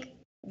 I think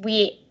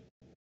we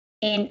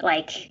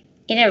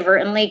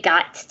inadvertently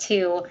got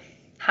to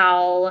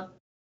how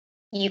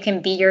you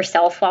can be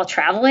yourself while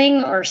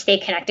traveling or stay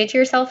connected to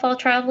yourself while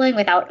traveling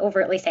without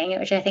overtly saying it,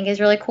 which I think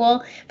is really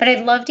cool. But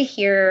I'd love to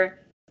hear,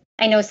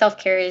 I know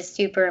self-care is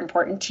super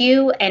important to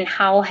you, and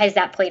how has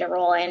that played a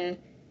role in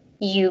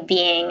you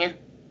being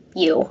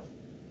you?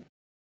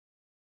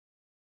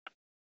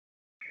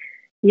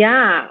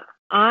 Yeah,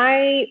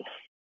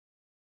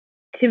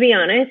 to be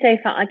honest, I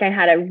felt like I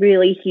had a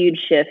really huge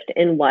shift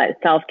in what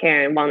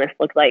self-care and wellness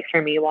looked like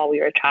for me while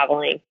we were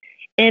traveling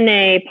in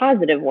a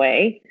positive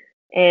way.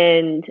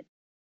 And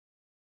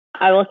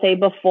I will say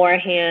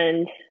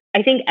beforehand,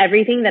 I think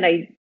everything that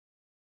I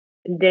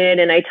did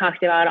and I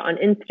talked about on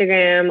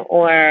Instagram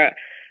or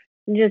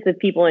just with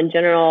people in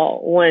general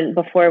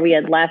before we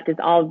had left is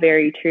all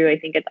very true. I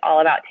think it's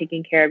all about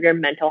taking care of your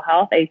mental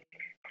health. I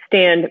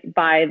stand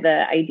by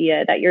the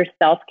idea that your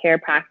self-care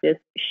practice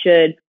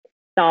should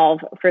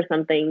solve for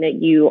something that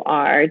you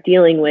are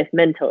dealing with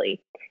mentally.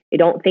 I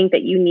don't think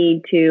that you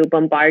need to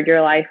bombard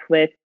your life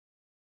with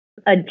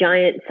a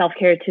giant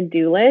self-care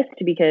to-do list,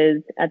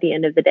 because at the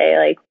end of the day,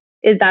 like,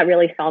 is that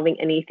really solving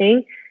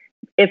anything?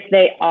 If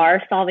they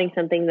are solving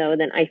something, though,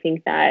 then I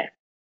think that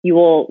you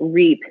will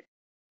reap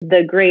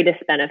the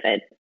greatest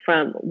benefits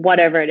from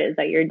whatever it is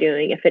that you're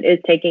doing. If it is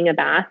taking a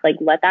bath, like,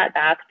 let that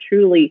bath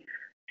truly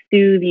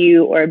soothe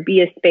you or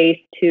be a space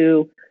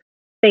to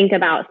think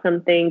about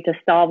something, to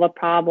solve a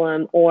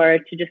problem, or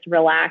to just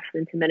relax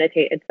and to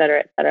meditate, et cetera,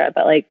 et cetera.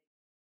 But like,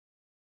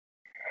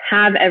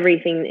 have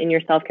everything in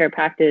your self-care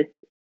practice,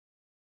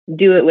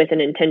 do it with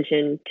an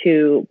intention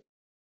to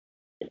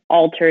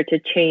alter, to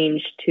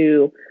change,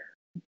 to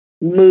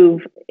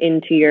move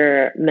into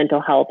your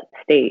mental health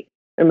state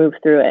or move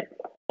through it.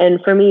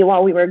 And for me,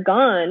 while we were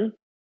gone,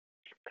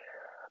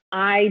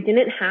 I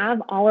didn't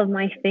have all of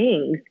my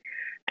things.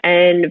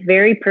 And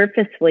very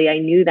purposefully, I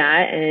knew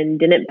that, and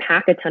didn't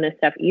pack a ton of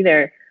stuff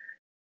either.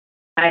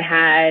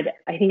 I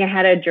think I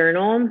had a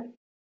journal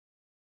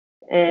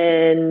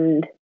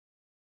and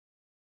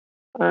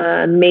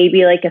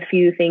maybe like a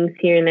few things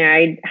here and there.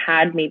 I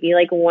had maybe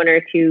like one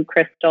or two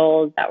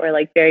crystals that were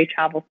like very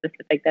travel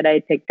specific that I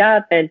had picked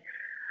up, and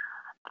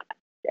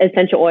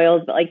essential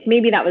oils, but like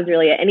maybe that was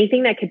really it.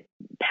 Anything that could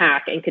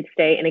pack and could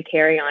stay in a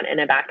carry-on in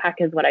a backpack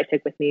is what I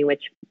took with me,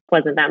 which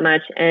wasn't that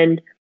much. And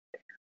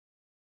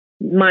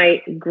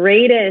my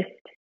greatest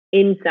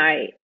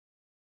insight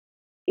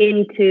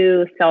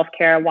into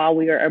self-care while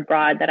we were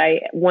abroad that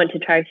I want to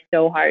try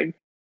so hard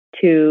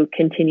to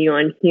continue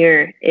on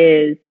here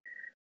is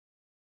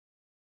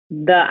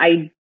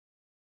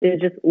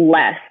just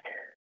less,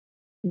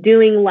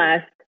 doing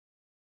less,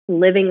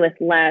 living with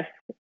less,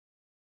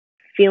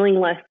 feeling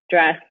less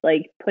stress,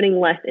 like putting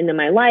less into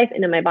my life,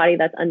 into my body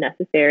that's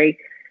unnecessary,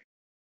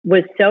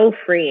 was so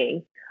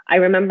freeing. I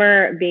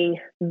remember being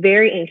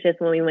very anxious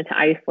when we went to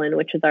Iceland,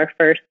 which was our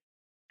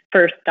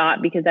first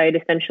stop, because I had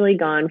essentially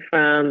gone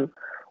from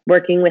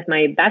working with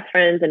my best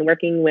friends and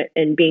working with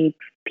and being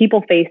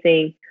people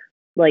facing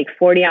like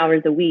 40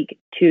 hours a week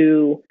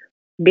to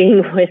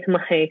being with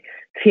my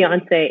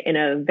fiance in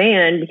a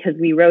van, because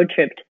we road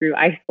tripped through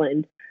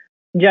Iceland,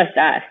 just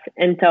us.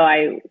 And so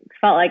I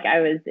felt like I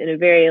was in a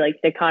very like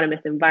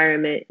dichotomous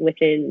environment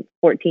within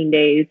 14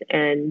 days,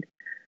 and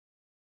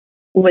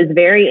was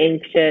very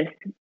anxious,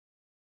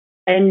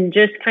 and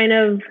just kind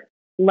of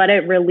let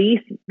it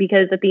release,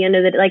 because at the end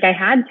of the day, like, I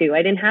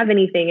didn't have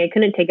anything. I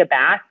couldn't take a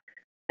bath.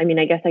 I mean,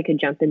 I guess I could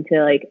jump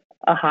into like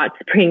a hot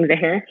spring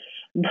there,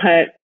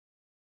 but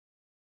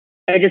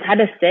I just had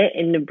to sit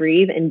and to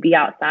breathe and be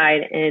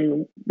outside,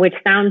 and which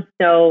sounds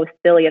so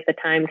silly at the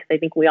time, because I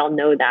think we all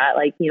know that,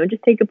 like,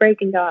 just take a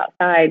break and go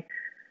outside.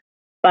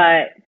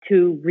 But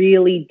to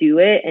really do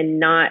it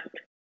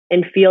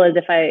and feel as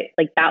if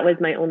that was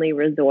my only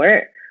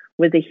resort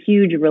was a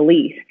huge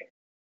release.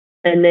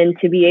 And then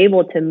to be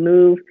able to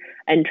move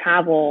and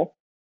travel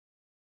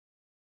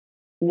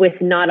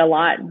with not a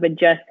lot, but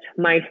just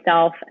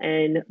myself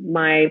and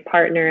my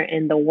partner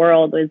and the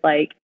world was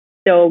like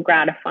so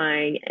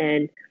gratifying.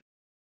 And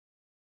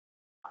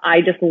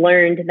I just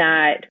learned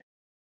that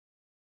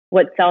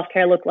what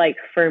self-care looked like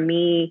for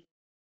me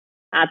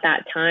at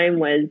that time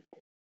was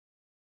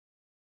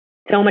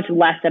so much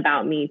less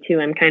about me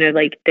too. I'm kind of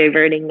like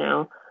diverting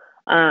now.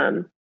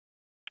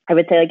 I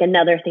would say like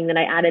another thing that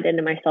I added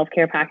into my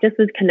self-care practice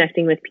was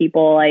connecting with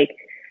people. Like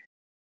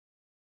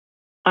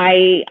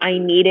I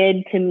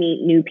needed to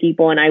meet new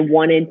people, and I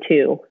wanted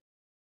to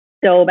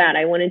so bad.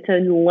 I wanted to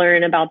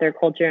learn about their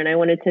culture, and I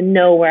wanted to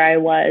know where I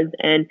was,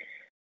 and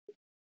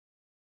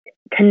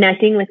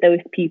connecting with those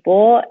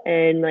people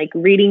and like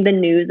reading the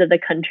news of the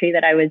country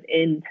that I was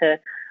in to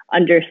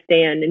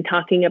understand, and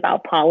talking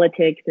about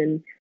politics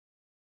and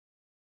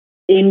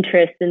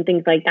interests and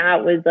things like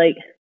that was like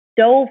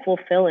so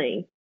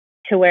fulfilling,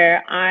 to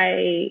where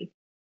I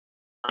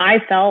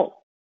felt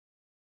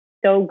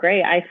so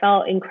great. I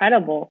felt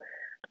incredible.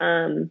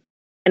 And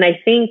I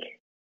think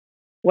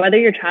whether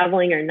you're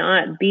traveling or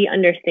not, be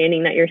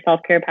understanding that your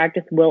self-care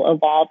practice will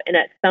evolve. And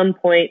at some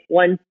point,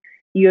 once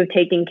you have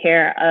taken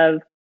care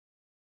of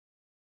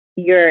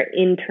your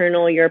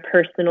internal, your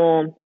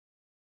personal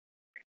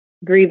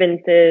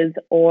grievances,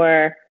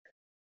 or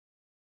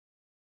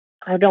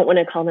I don't want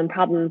to call them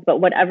problems, but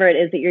whatever it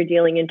is that you're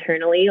dealing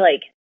internally,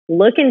 like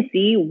look and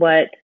see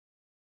what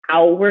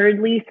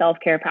outwardly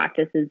self-care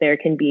practices there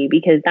can be,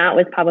 because that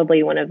was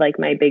probably one of like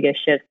my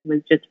biggest shifts,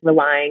 was just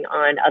relying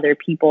on other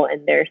people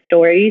and their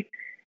stories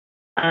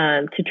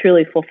to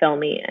truly fulfill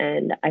me.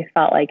 And I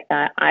felt like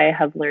that I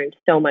have learned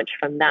so much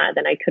from that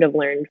than I could have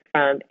learned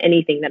from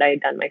anything that I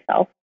had done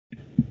myself.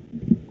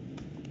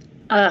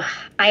 I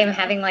am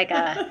having like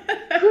a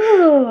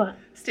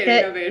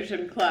standing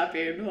ovation,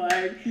 clapping,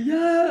 like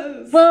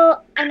yes.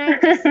 Well, and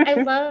I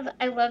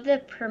love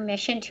the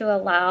permission to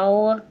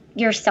allow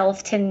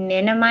yourself to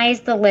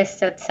minimize the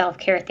list of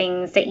self-care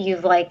things that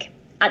you've like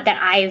that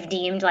I've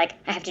deemed like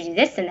I have to do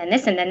this and then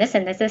this and then this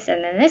and this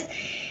and then this.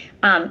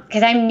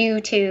 Because I'm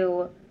new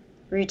to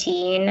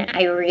routine.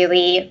 I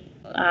really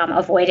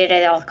avoid it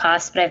at all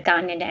costs, but I've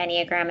gotten into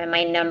Enneagram, and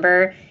my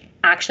number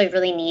actually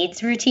really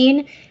needs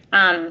routine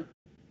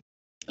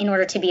in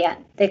order to be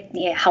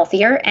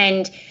healthier.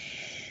 And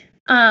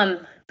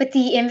but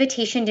the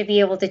invitation to be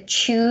able to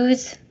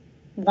choose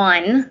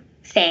one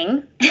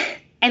thing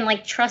and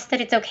like trust that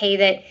it's okay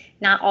that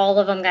not all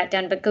of them got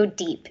done, but go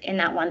deep in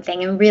that one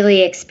thing and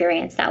really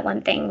experience that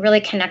one thing, really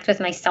connect with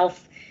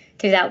myself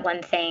through that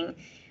one thing.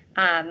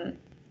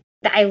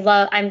 That I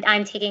love.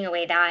 I'm taking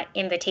away that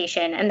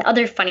invitation. And the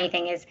other funny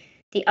thing is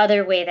the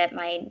other way that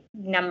my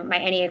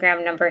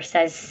Enneagram number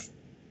says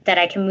that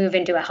I can move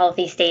into a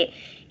healthy state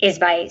is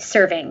by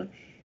serving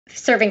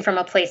from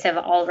a place of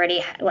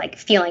already like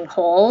feeling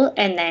whole,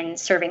 and then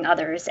serving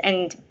others.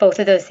 And both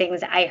of those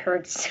things I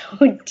heard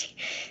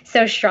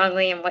so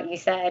strongly in what you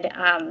said.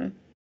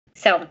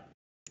 So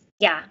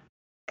yeah,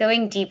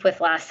 going deep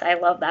with less. I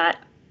love that.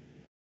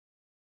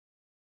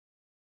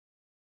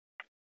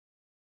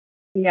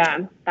 Yeah,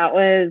 that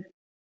was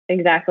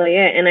exactly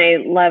it. And I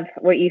love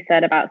what you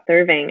said about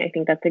serving. I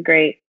think that's a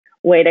great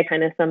way to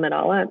kind of sum it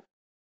all up.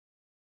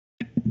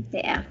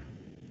 Yeah.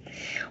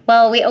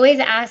 Well, we always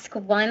ask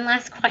one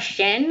last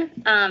question.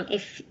 How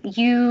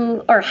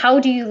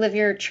do you live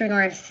your true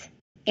north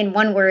in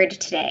one word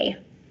today?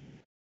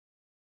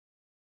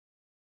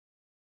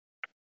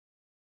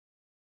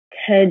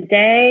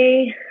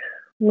 Today,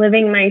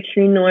 living my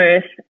true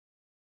north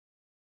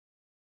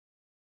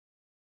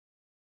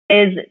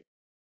is,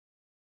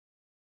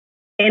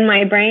 in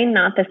my brain,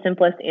 not the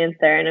simplest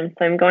answer. And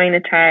so I'm going to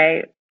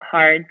try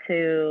hard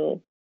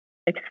to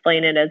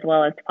explain it as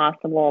well as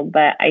possible.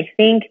 But I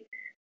think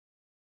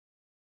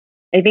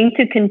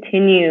to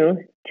continue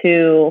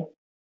to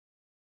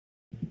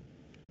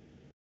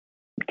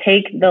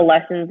take the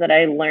lessons that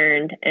I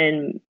learned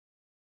and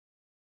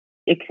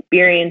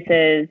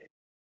experiences,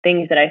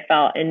 things that I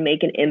felt, and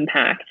make an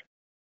impact.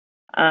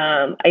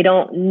 I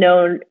don't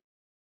know,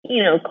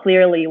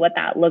 clearly what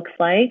that looks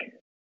like,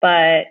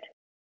 but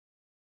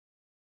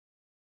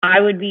I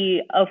would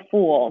be a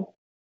fool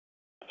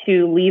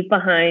to leave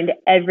behind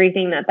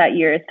everything that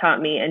year has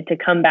taught me and to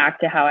come back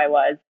to how I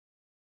was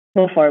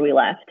before we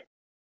left.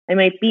 I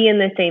might be in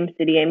the same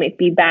city. I might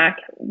be back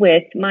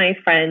with my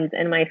friends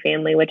and my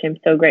family, which I'm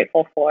so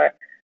grateful for.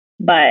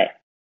 But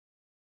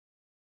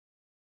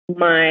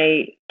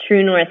my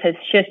true north has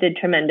shifted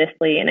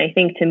tremendously. And I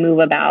think to move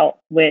about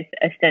with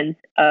a sense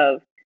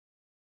of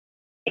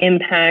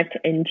impact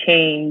and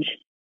change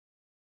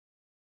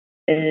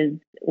is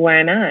where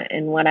I'm at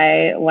and what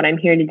I'm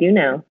here to do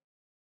now.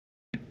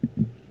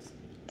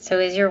 So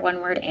is your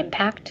one word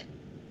impact?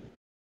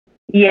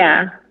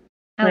 Yeah.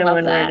 I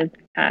love that. Word is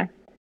impact.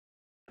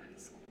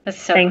 That's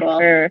so Thanks cool.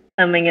 for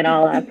summing it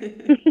all up.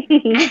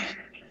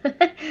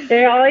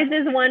 There always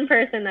is one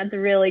person that's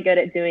really good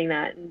at doing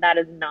that, and that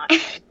is not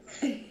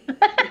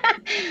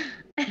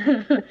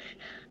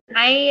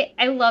I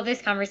love this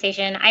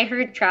conversation. I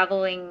heard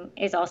traveling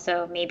is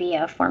also maybe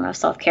a form of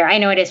self-care. I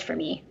know it is for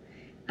me.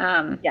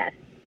 Yes.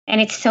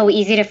 And it's so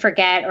easy to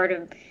forget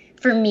or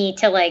for me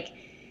to like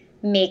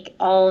make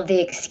all of the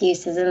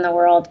excuses in the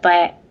world.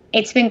 But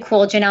it's been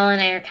cool. Janelle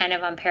and I are kind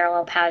of on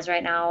parallel paths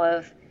right now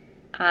of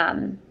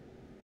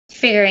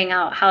figuring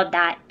out how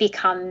that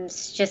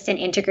becomes just an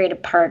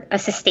integrated part, a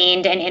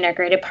sustained and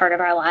integrated part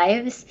of our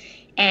lives.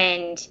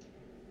 And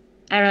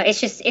I don't know,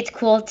 it's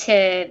cool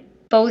to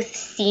both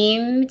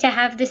seem to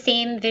have the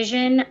same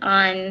vision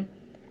on,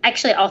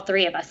 actually all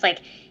three of us. Like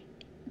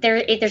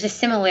there's a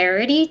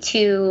similarity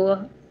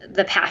to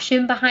the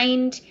passion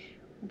behind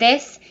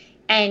this,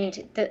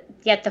 and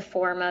yet the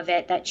form of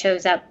it that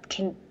shows up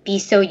can be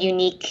so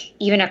unique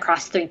even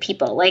across three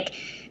people. Like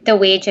the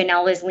way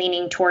Janelle is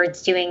leaning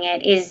towards doing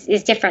it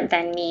is different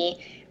than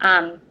me,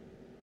 and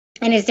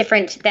is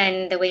different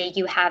than the way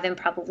you have and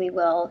probably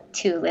will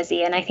too,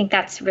 Lizzie. And I think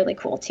that's really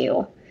cool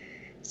too.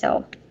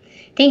 So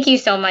thank you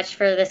so much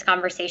for this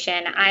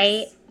conversation.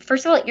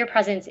 First of all, your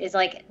presence is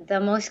like the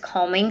most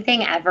calming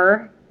thing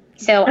ever.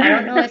 So I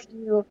don't know if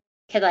you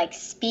could like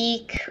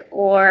speak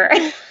or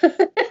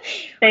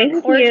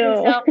Thank you.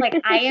 Yourself.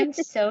 Like I am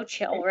so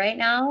chill right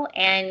now,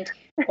 and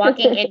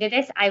walking into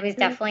this, I was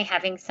definitely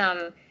having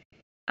some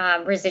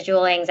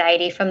residual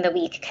anxiety from the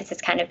week because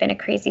it's kind of been a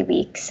crazy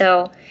week.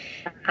 So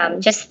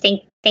just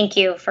thank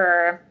you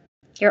for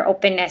your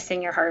openness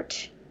and your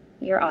heart.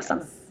 You're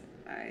awesome.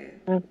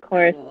 Of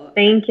course.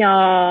 Thank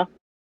y'all.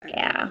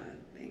 Yeah.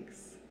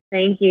 Thanks.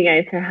 Thank you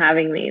guys for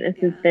having me. This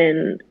has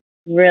been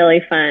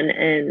really fun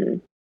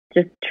and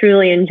just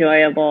truly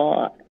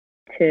enjoyable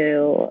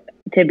to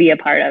be a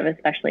part of,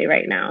 especially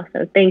right now.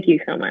 So thank you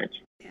so much.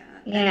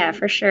 Yeah,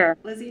 for sure.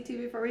 Lizzie, too,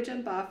 before we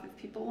jump off, if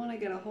people want to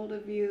get a hold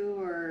of you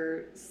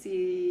or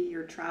see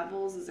your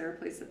travels, is there a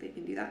place that they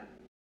can do that?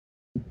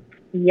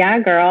 Yeah,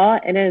 girl,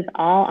 it is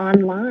all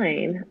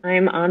online.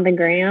 I'm on the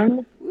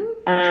gram.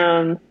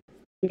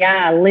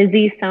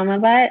 Lizzie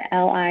Somabut,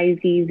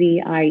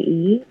 LIZZIE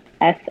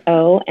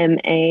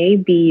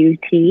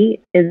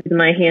is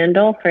my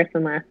handle, first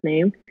and last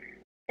name.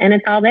 And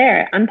it's all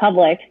there. I'm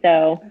public,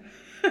 so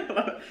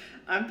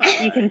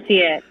you can see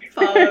it.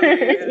 Follow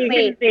me. You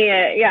can see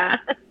it, yeah.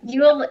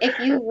 If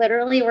you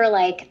literally were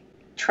like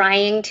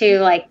trying to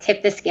like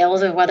tip the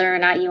scales of whether or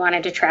not you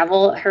wanted to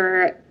travel,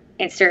 her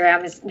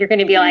Instagram you're going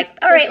to be like,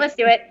 all right, let's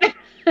do it.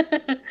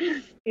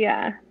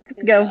 Yeah,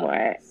 go for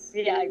it.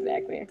 Yeah,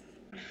 exactly.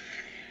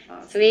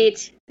 Awesome.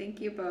 Sweet.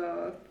 Thank you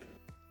both.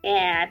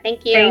 Yeah,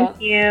 thank you.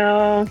 Thank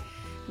you.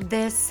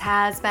 This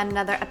has been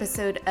another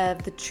episode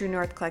of the True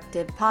North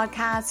Collective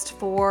podcast.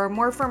 For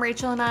more from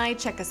Rachel and I,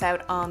 check us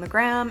out on the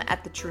gram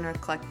at the True North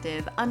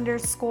Collective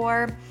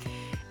 _.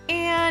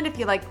 And if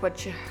you liked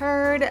what you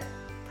heard,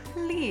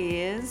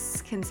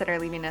 please consider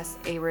leaving us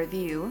a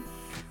review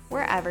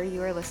wherever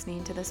you are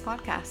listening to this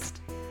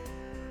podcast.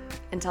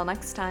 Until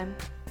next time.